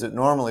kids that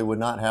normally would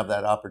not have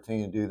that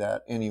opportunity to do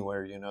that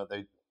anywhere.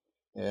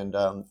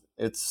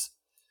 It's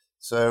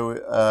so.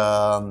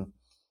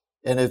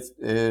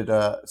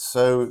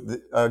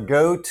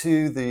 Go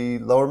to the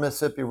Lower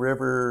Mississippi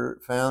River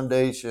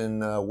Foundation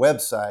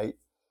website,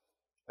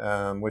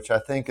 which I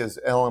think is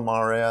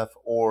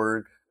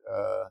lmrf.org.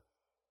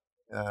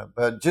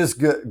 But just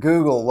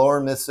Google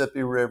Lower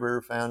Mississippi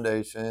River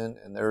Foundation,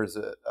 and there's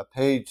a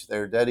page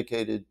there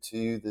dedicated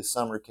to the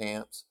summer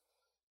camps.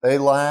 They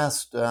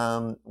last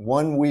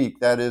 1 week,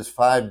 that is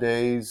 5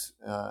 days.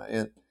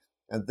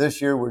 And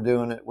this year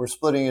we're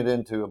splitting it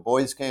into a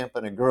boys' camp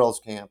and a girls'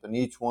 camp, and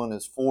each one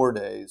is 4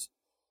 days.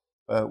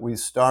 But we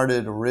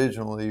started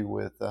originally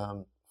with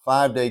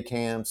 5-day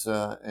camps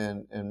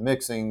and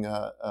mixing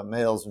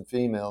males and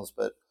females.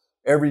 But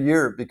every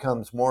year it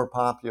becomes more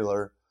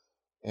popular,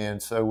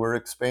 and so we're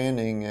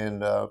expanding.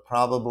 And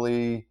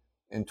probably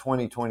in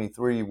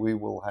 2023 we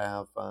will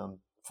have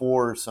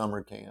 4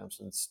 summer camps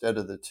instead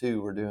of the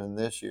 2 we're doing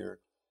this year,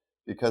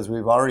 because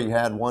we've already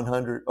had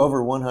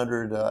over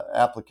 100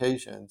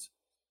 applications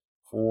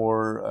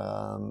for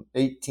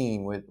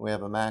 18. We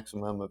have a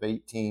maximum of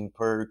 18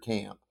 per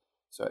camp.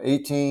 So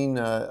 18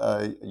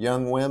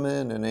 young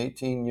women and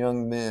 18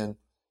 young men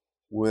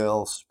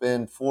will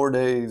spend 4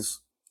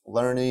 days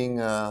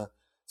learning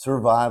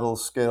survival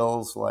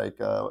skills like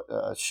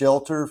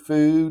shelter,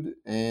 food,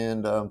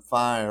 and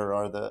fire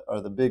are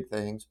the big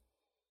things.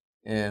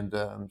 And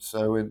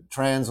so it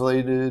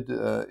translated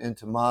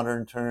into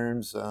modern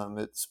terms,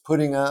 it's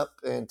putting up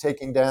and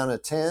taking down a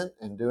tent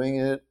and doing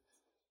it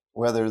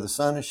whether the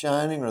sun is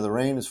shining or the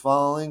rain is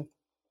falling,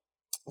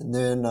 and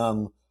then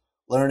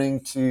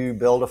learning to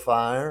build a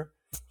fire,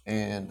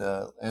 and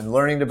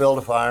learning to build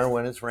a fire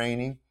when it's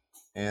raining,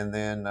 and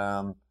then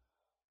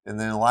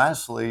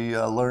lastly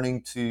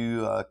learning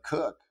to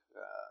cook,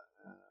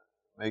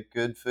 make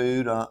good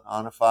food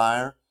on a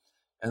fire.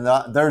 And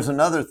there's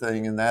another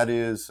thing, and that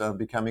is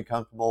becoming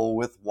comfortable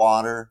with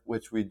water,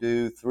 which we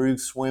do through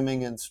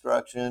swimming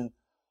instruction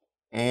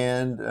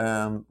and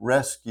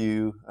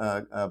rescue,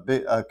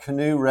 a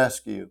canoe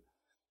rescue,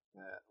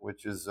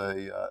 which is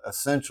a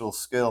essential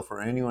skill for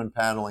anyone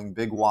paddling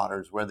big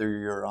waters, whether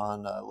you're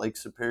on Lake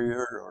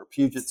Superior or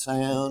Puget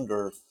Sound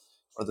or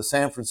the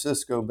San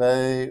Francisco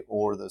Bay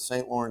or the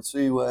St. Lawrence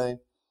Seaway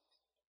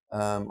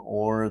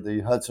or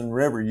the Hudson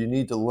River. You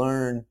need to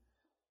learn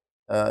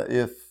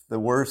if the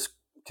worst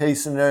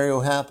case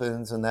scenario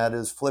happens, and that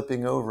is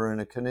flipping over in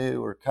a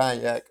canoe or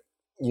kayak.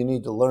 You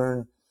need to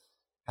learn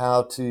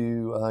how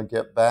to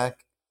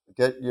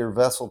get your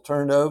vessel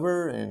turned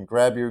over and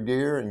grab your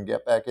gear and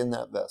get back in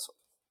that vessel.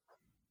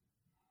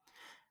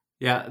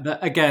 Yeah,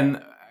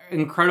 again,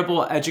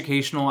 incredible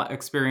educational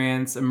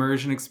experience,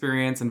 immersion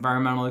experience,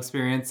 environmental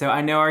experience. So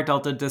I know our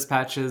Delta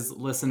Dispatches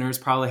listeners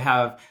probably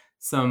have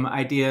some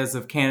ideas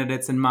of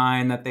candidates in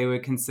mind that they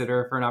would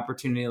consider for an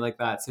opportunity like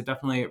that. So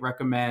definitely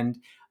recommend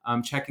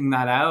checking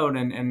that out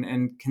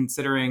and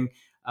considering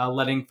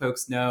letting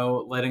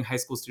high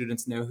school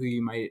students know who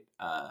you might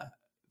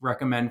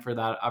recommend for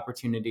that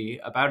opportunity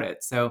about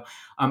it. So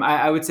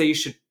I would say you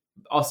should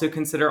also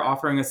consider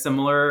offering a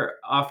similar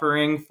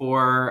offering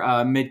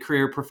for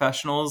mid-career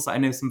professionals. I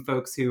know some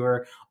folks who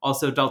are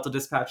also Delta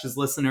Dispatches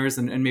listeners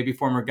and maybe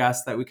former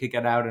guests that we could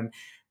get out and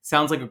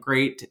sounds like a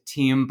great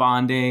team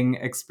bonding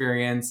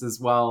experience as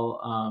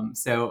well.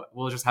 So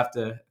we'll just have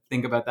to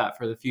think about that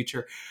for the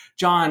future.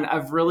 John,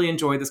 I've really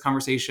enjoyed this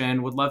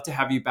conversation. Would love to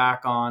have you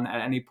back on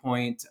at any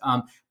point.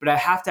 But I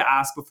have to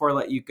ask before I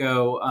let you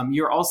go,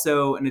 you're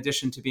also, in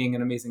addition to being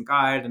an amazing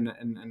guide and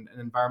an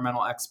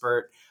environmental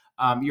expert,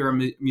 you're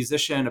a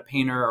musician, a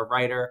painter, a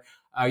writer.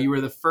 You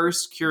were the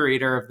first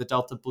curator of the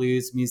Delta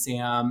Blues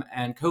Museum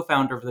and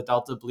co-founder of the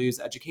Delta Blues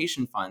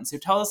Education Fund. So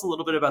tell us a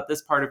little bit about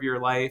this part of your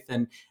life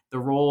and the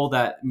role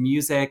that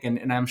music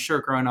and I'm sure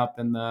growing up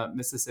in the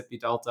Mississippi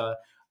Delta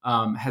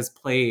has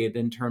played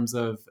in terms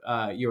of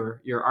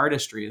your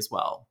artistry as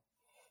well.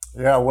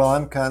 Yeah, well,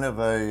 I'm kind of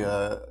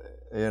a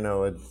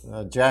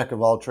jack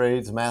of all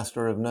trades,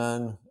 master of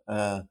none,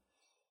 and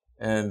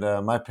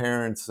my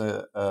parents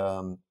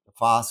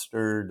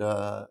fostered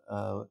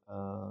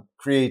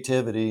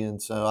creativity,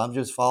 and so I've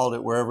just followed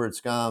it wherever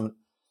it's gone.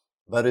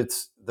 But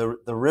it's the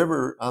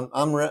river.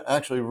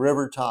 Actually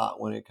river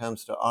taught when it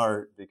comes to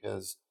art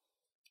because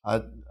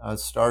I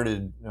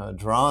started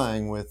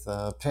drawing with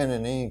pen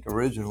and ink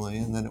originally,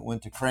 and then it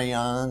went to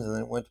crayons, and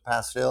then it went to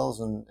pastels,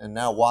 and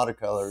now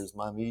watercolor is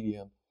my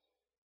medium.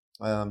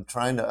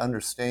 Trying to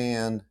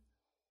understand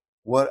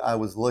what I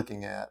was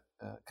looking at,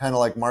 kind of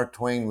like Mark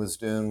Twain was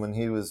doing when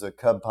he was a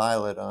Cub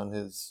pilot on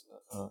his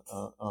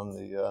on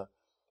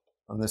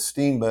the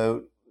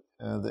steamboat,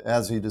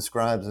 as he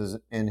describes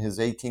in his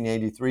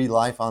 1883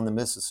 Life on the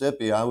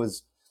Mississippi. I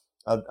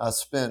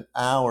spent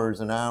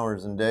hours and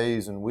hours and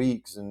days and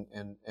weeks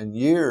and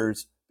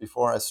years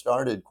before I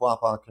started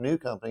Quapaw Canoe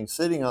Company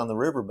sitting on the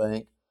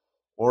riverbank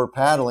or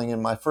paddling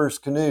in my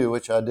first canoe,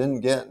 which I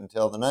didn't get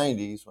until the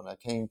 90s when I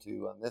came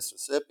to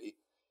Mississippi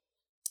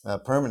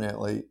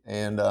permanently.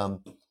 The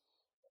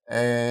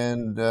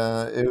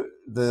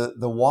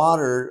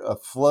water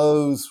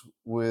flows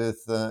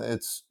with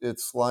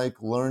it's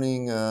like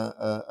learning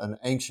an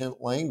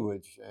ancient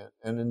language,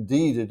 and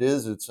indeed it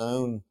is its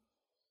own.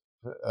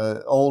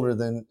 Older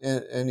than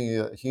any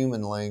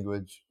human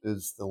language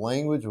is the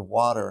language of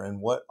water and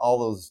what all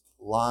those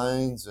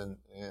lines and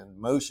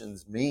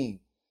motions mean,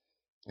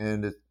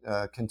 and it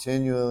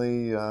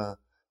continually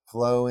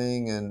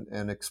flowing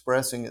and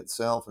expressing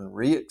itself and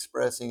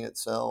re-expressing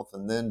itself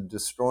and then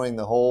destroying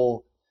the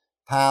whole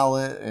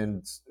palette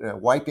and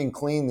wiping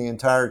clean the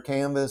entire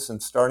canvas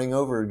and starting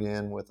over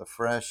again with a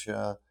fresh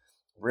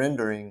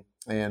rendering.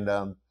 And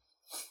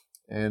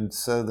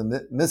so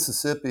the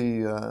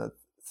Mississippi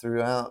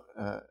throughout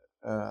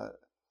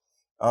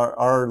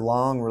our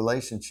long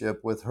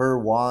relationship with her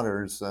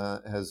waters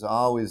has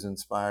always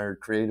inspired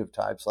creative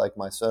types like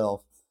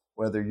myself,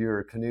 whether you're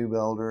a canoe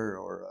builder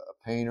or a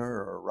painter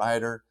or a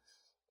writer.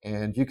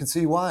 And you can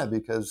see why,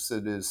 because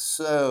it is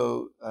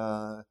so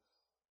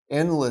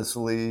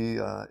endlessly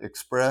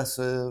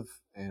expressive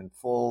and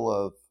full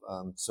of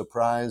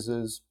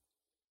surprises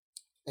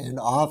and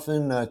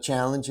often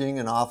challenging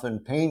and often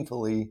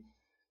painfully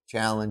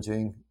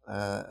challenging,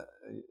 but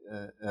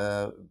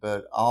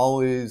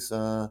always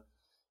full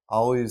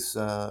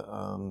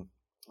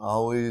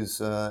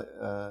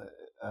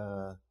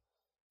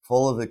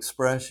of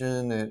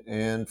expression,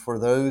 and for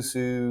those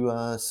who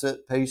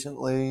sit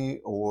patiently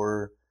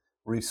or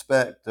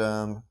respect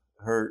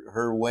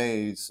her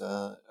ways,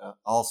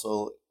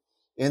 also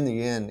in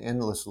the end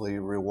endlessly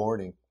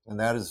rewarding. And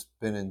that has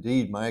been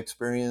indeed my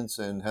experience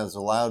and has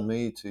allowed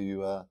me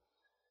to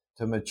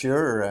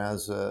mature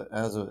as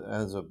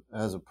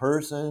a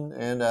person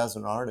and as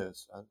an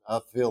artist. I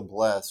feel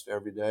blessed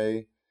every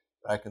day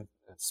that I can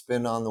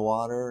spend on the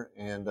water,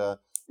 and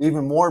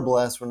even more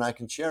blessed when I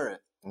can share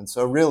it. And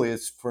so really,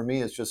 for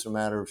me, it's just a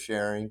matter of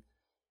sharing.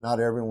 Not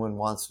everyone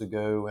wants to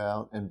go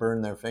out and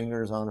burn their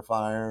fingers on a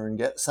fire and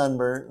get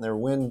sunburnt and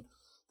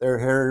their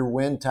hair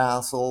wind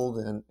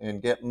tasseled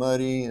and get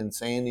muddy and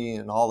sandy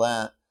and all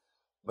that.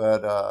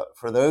 But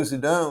for those who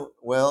don't,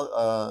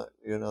 well,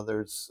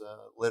 there's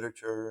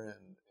literature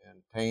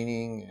and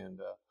painting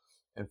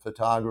and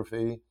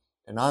photography,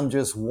 and I'm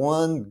just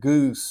one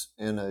goose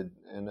in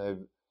a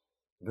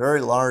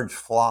very large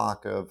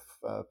flock of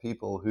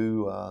people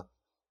who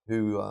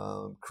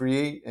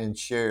create and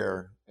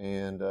share,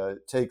 and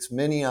it takes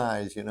many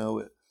eyes.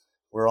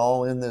 We're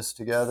all in this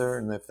together,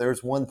 and if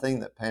there's one thing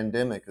that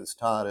pandemic has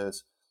taught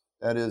us,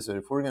 that is that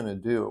if we're going to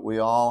do it, we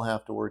all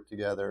have to work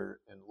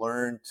together and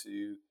learn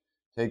to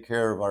take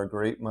care of our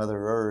great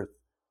Mother Earth,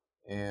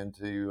 and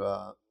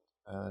to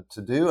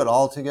do it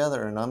all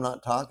together. And I'm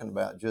not talking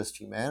about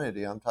just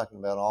humanity. I'm talking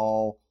about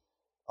all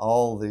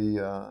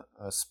the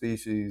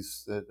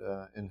species that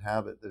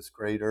inhabit this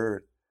great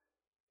Earth.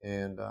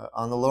 And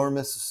on the lower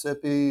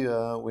Mississippi,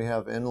 we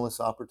have endless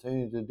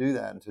opportunity to do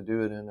that and to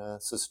do it in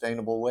a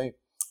sustainable way.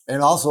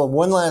 And also,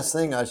 one last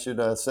thing I should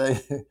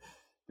say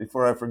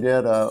before I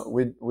forget,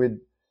 we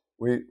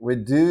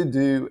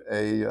do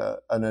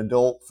an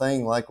adult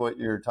thing like what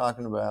you're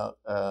talking about,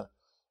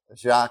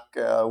 Jacques,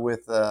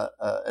 with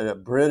a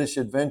British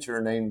adventurer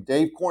named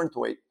Dave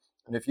Cornthwaite.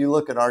 And if you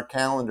look at our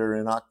calendar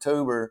in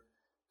October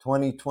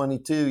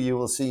 2022, you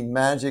will see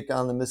Magic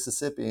on the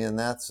Mississippi, and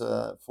that's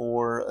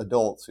for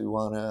adults who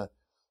want to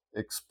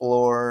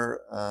explore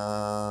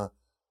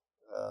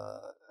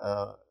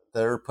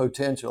their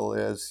potential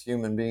as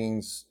human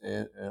beings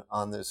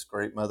on this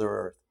great Mother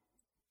Earth.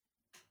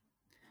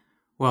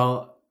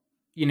 Well,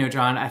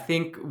 John, I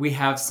think we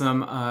have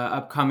some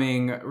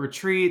upcoming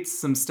retreats,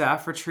 some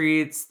staff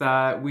retreats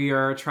that we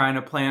are trying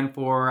to plan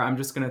for. I'm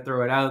just going to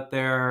throw it out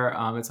there.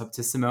 It's up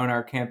to Simone,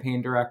 our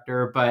campaign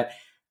director, but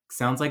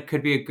sounds like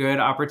could be a good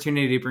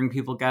opportunity to bring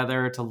people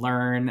together to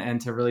learn and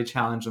to really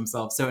challenge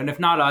themselves. So, and if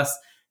not us,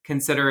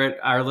 consider it.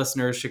 Our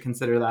listeners should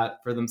consider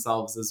that for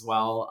themselves as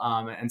well.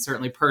 And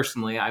certainly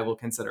personally, I will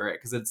consider it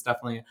because it's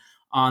definitely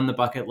on the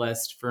bucket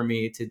list for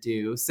me to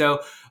do.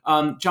 So,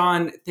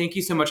 John, thank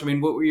you so much. I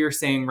mean, what you were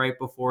saying right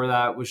before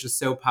that was just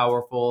so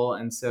powerful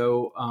and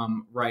so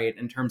right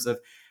in terms of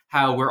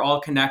how we're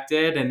all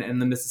connected, and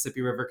the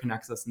Mississippi River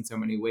connects us in so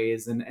many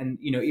ways. And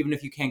even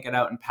if you can't get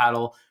out and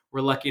paddle,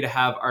 we're lucky to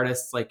have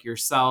artists like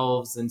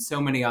yourselves and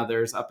so many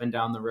others up and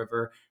down the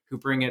river who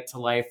bring it to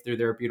life through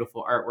their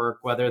beautiful artwork,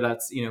 whether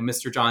that's,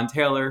 Mr. John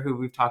Taylor, who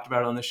we've talked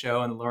about on the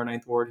show, in the Lower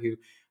Ninth Ward, who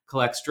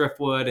collects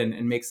driftwood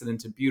and makes it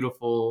into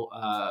beautiful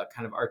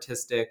kind of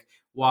artistic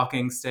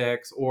walking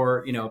sticks,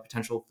 or a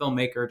potential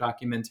filmmaker,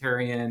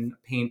 documentarian,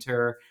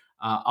 painter,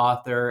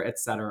 author,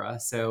 etc.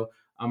 So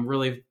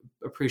really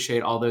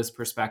appreciate all those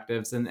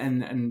perspectives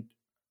and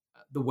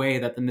the way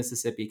that the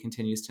Mississippi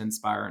continues to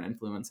inspire and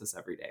influence us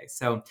every day.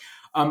 So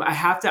I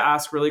have to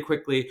ask really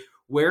quickly,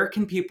 where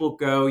can people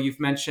go? You've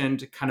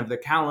mentioned kind of the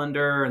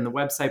calendar and the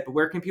website, but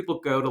where can people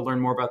go to learn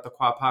more about the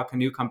Quapaw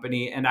Canoe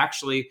Company and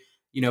actually,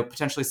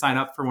 potentially sign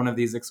up for one of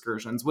these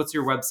excursions? What's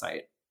your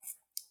website?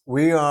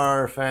 We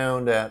are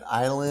found at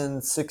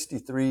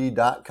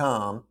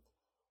island63.com,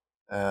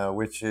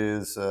 which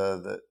is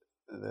the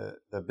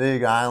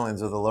big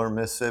islands of the lower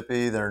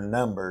Mississippi. They're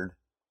numbered.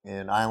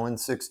 And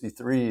Island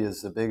 63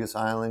 is the biggest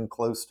island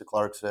close to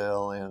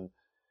Clarksdale. And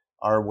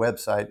our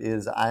website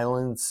is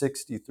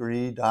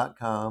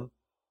island63.com.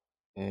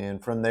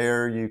 And from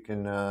there, you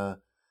can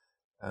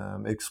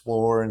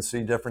explore and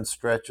see different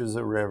stretches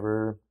of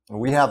river.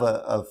 We have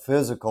a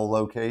physical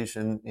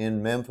location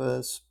in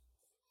Memphis,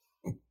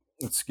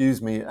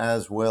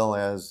 as well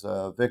as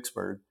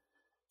Vicksburg.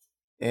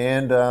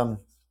 And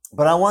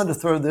but I wanted to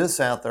throw this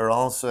out there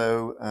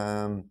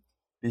also.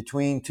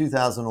 Between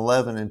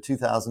 2011 and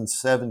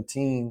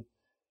 2017,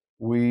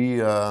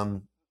 we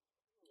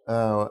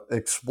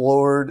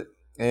explored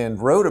and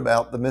wrote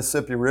about the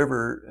Mississippi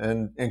River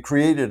and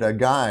created a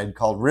guide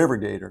called River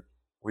Gator,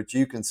 which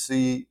you can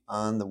see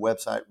on the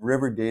website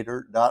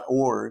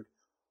rivergator.org.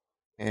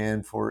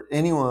 And for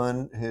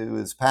anyone who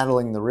is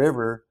paddling the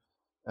river,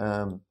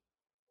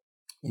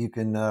 you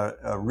can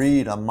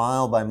read a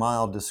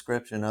mile-by-mile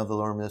description of the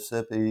lower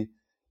Mississippi.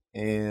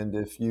 And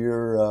if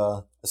you're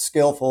a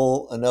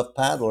skillful enough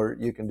paddler,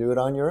 you can do it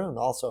on your own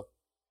also.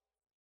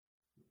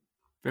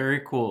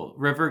 Very cool.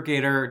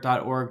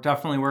 Rivergator.org.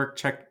 Definitely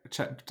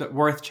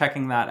worth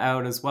checking that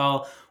out as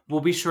well.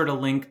 We'll be sure to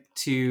link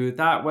to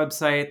that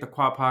website, the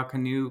Quapaw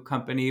Canoe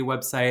Company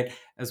website,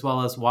 as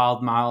well as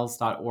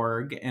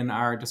wildmiles.org in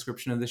our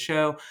description of the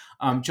show.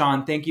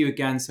 John, thank you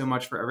again so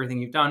much for everything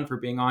you've done, for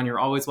being on. You're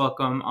always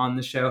welcome on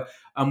the show.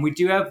 We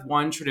do have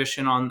one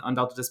tradition on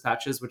Delta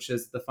Dispatches, which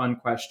is the fun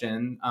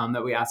question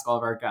that we ask all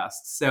of our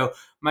guests. So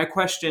my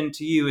question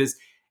to you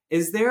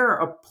is there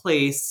a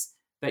place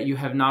that you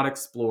have not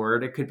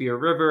explored? It could be a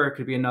river, it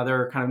could be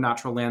another kind of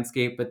natural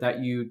landscape, but that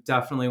you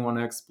definitely want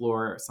to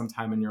explore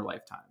sometime in your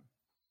lifetime.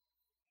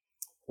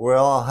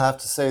 Well, I'll have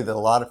to say that a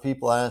lot of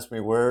people ask me,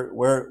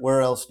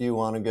 where else do you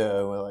want to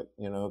go? Like,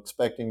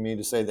 expecting me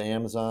to say the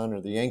Amazon or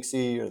the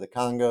Yangtze or the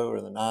Congo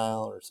or the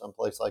Nile or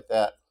someplace like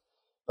that.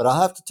 But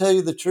I'll have to tell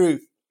you the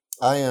truth.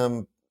 I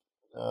am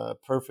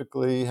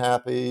perfectly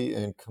happy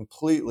and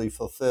completely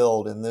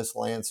fulfilled in this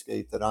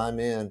landscape that I'm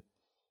in.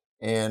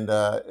 And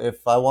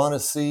if I want to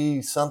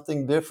see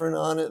something different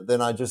on it,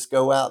 then I just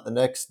go out the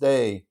next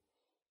day.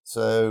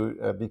 So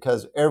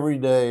because every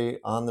day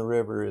on the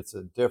river, it's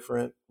a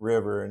different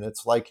river. And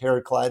it's like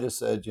Heraclitus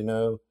said,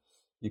 you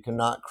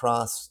cannot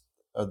cross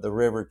the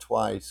river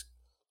twice,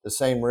 the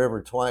same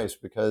river twice,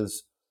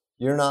 because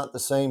you're not the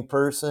same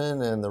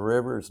person and the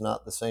river is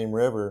not the same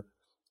river.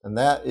 And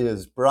that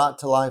is brought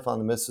to life on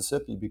the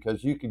Mississippi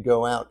because you could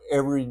go out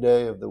every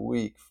day of the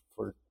week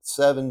for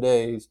 7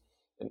 days,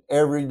 and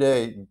every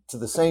day to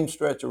the same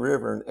stretch of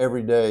river, and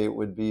every day it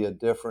would be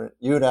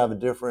you would have a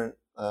different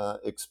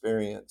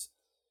experience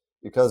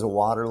because of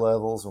water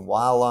levels and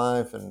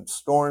wildlife and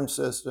storm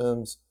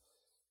systems.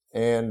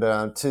 And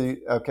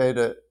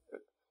to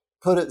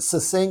put it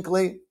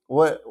succinctly,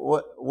 what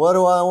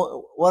do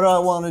I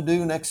want to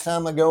do next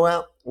time I go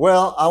out?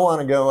 Well, I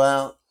want to go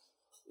out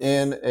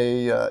in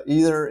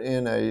either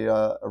in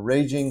a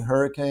raging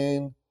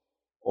hurricane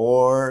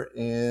or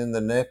in the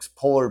next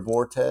polar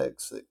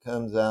vortex that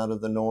comes out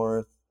of the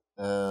north,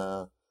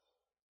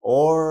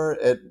 or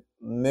at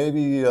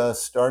maybe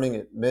starting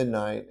at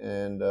midnight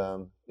and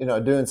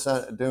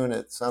doing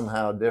it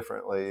somehow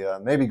differently.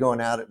 Maybe going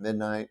out at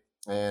midnight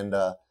and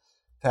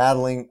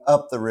paddling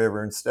up the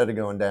river instead of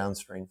going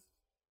downstream.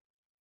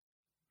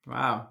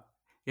 Wow.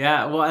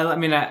 Yeah, well, I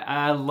mean,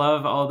 I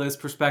love all those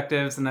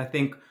perspectives, and I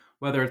think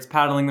whether it's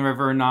paddling the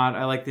river or not,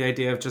 I like the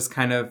idea of just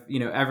kind of,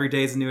 every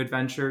day is a new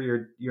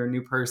adventure. You're a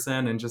new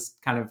person, and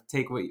just kind of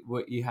take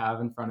what you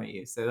have in front of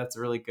you. So that's a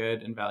really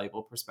good and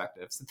valuable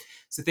perspective.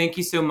 So thank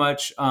you so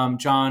much,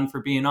 John,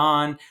 for being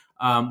on.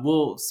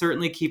 We'll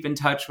certainly keep in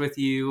touch with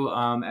you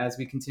as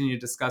we continue to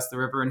discuss the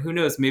river, and who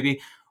knows,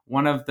 maybe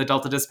one of the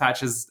Delta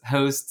Dispatches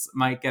hosts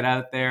might get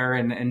out there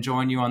and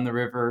join you on the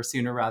river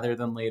sooner rather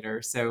than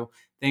later. So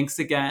thanks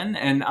again.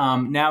 And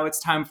now it's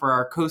time for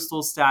our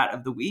coastal stat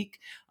of the week.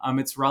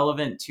 It's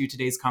relevant to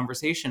today's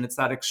conversation. It's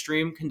that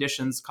extreme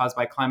conditions caused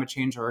by climate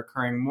change are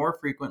occurring more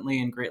frequently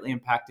and greatly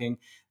impacting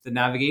the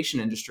navigation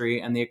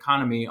industry and the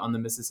economy on the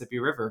Mississippi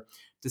River.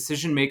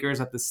 Decision makers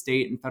at the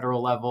state and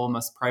federal level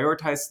must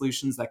prioritize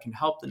solutions that can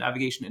help the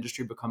navigation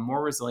industry become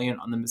more resilient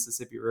on the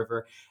Mississippi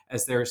River,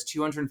 as there's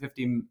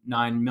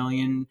 259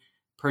 million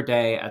per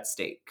day at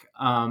stake.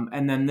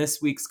 And then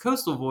this week's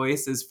Coastal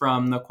Voice is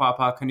from the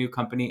Quapaw Canoe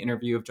Company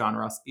interview of John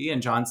Ruskey.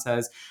 And John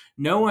says,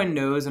 "No one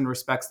knows and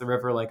respects the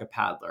river like a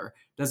paddler.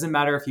 Doesn't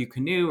matter if you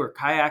canoe or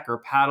kayak or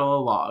paddle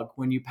a log.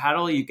 When you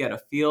paddle, you get a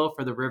feel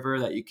for the river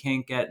that you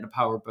can't get in a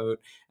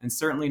powerboat, and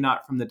certainly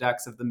not from the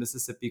decks of the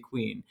Mississippi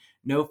Queen.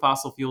 No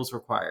fossil fuels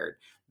required.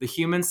 The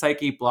human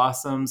psyche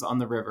blossoms on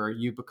the river.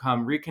 You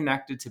become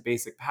reconnected to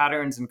basic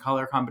patterns and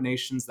color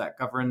combinations that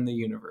govern the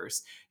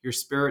universe. Your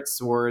spirit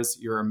soars,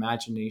 your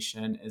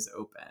imagination is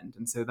opened."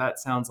 And so that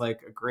sounds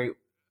like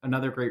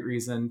another great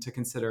reason to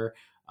consider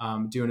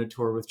doing a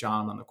tour with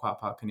John on the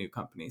Quapaw Canoe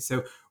Company.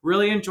 So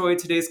really enjoyed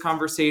today's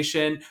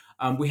conversation.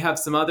 We have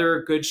some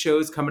other good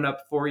shows coming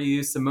up for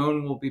you.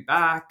 Simone will be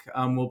back.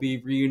 We'll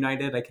be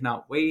reunited. I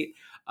cannot wait.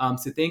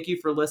 So thank you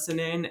for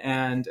listening.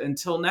 And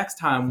until next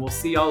time, we'll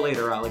see y'all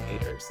later,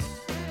 alligators.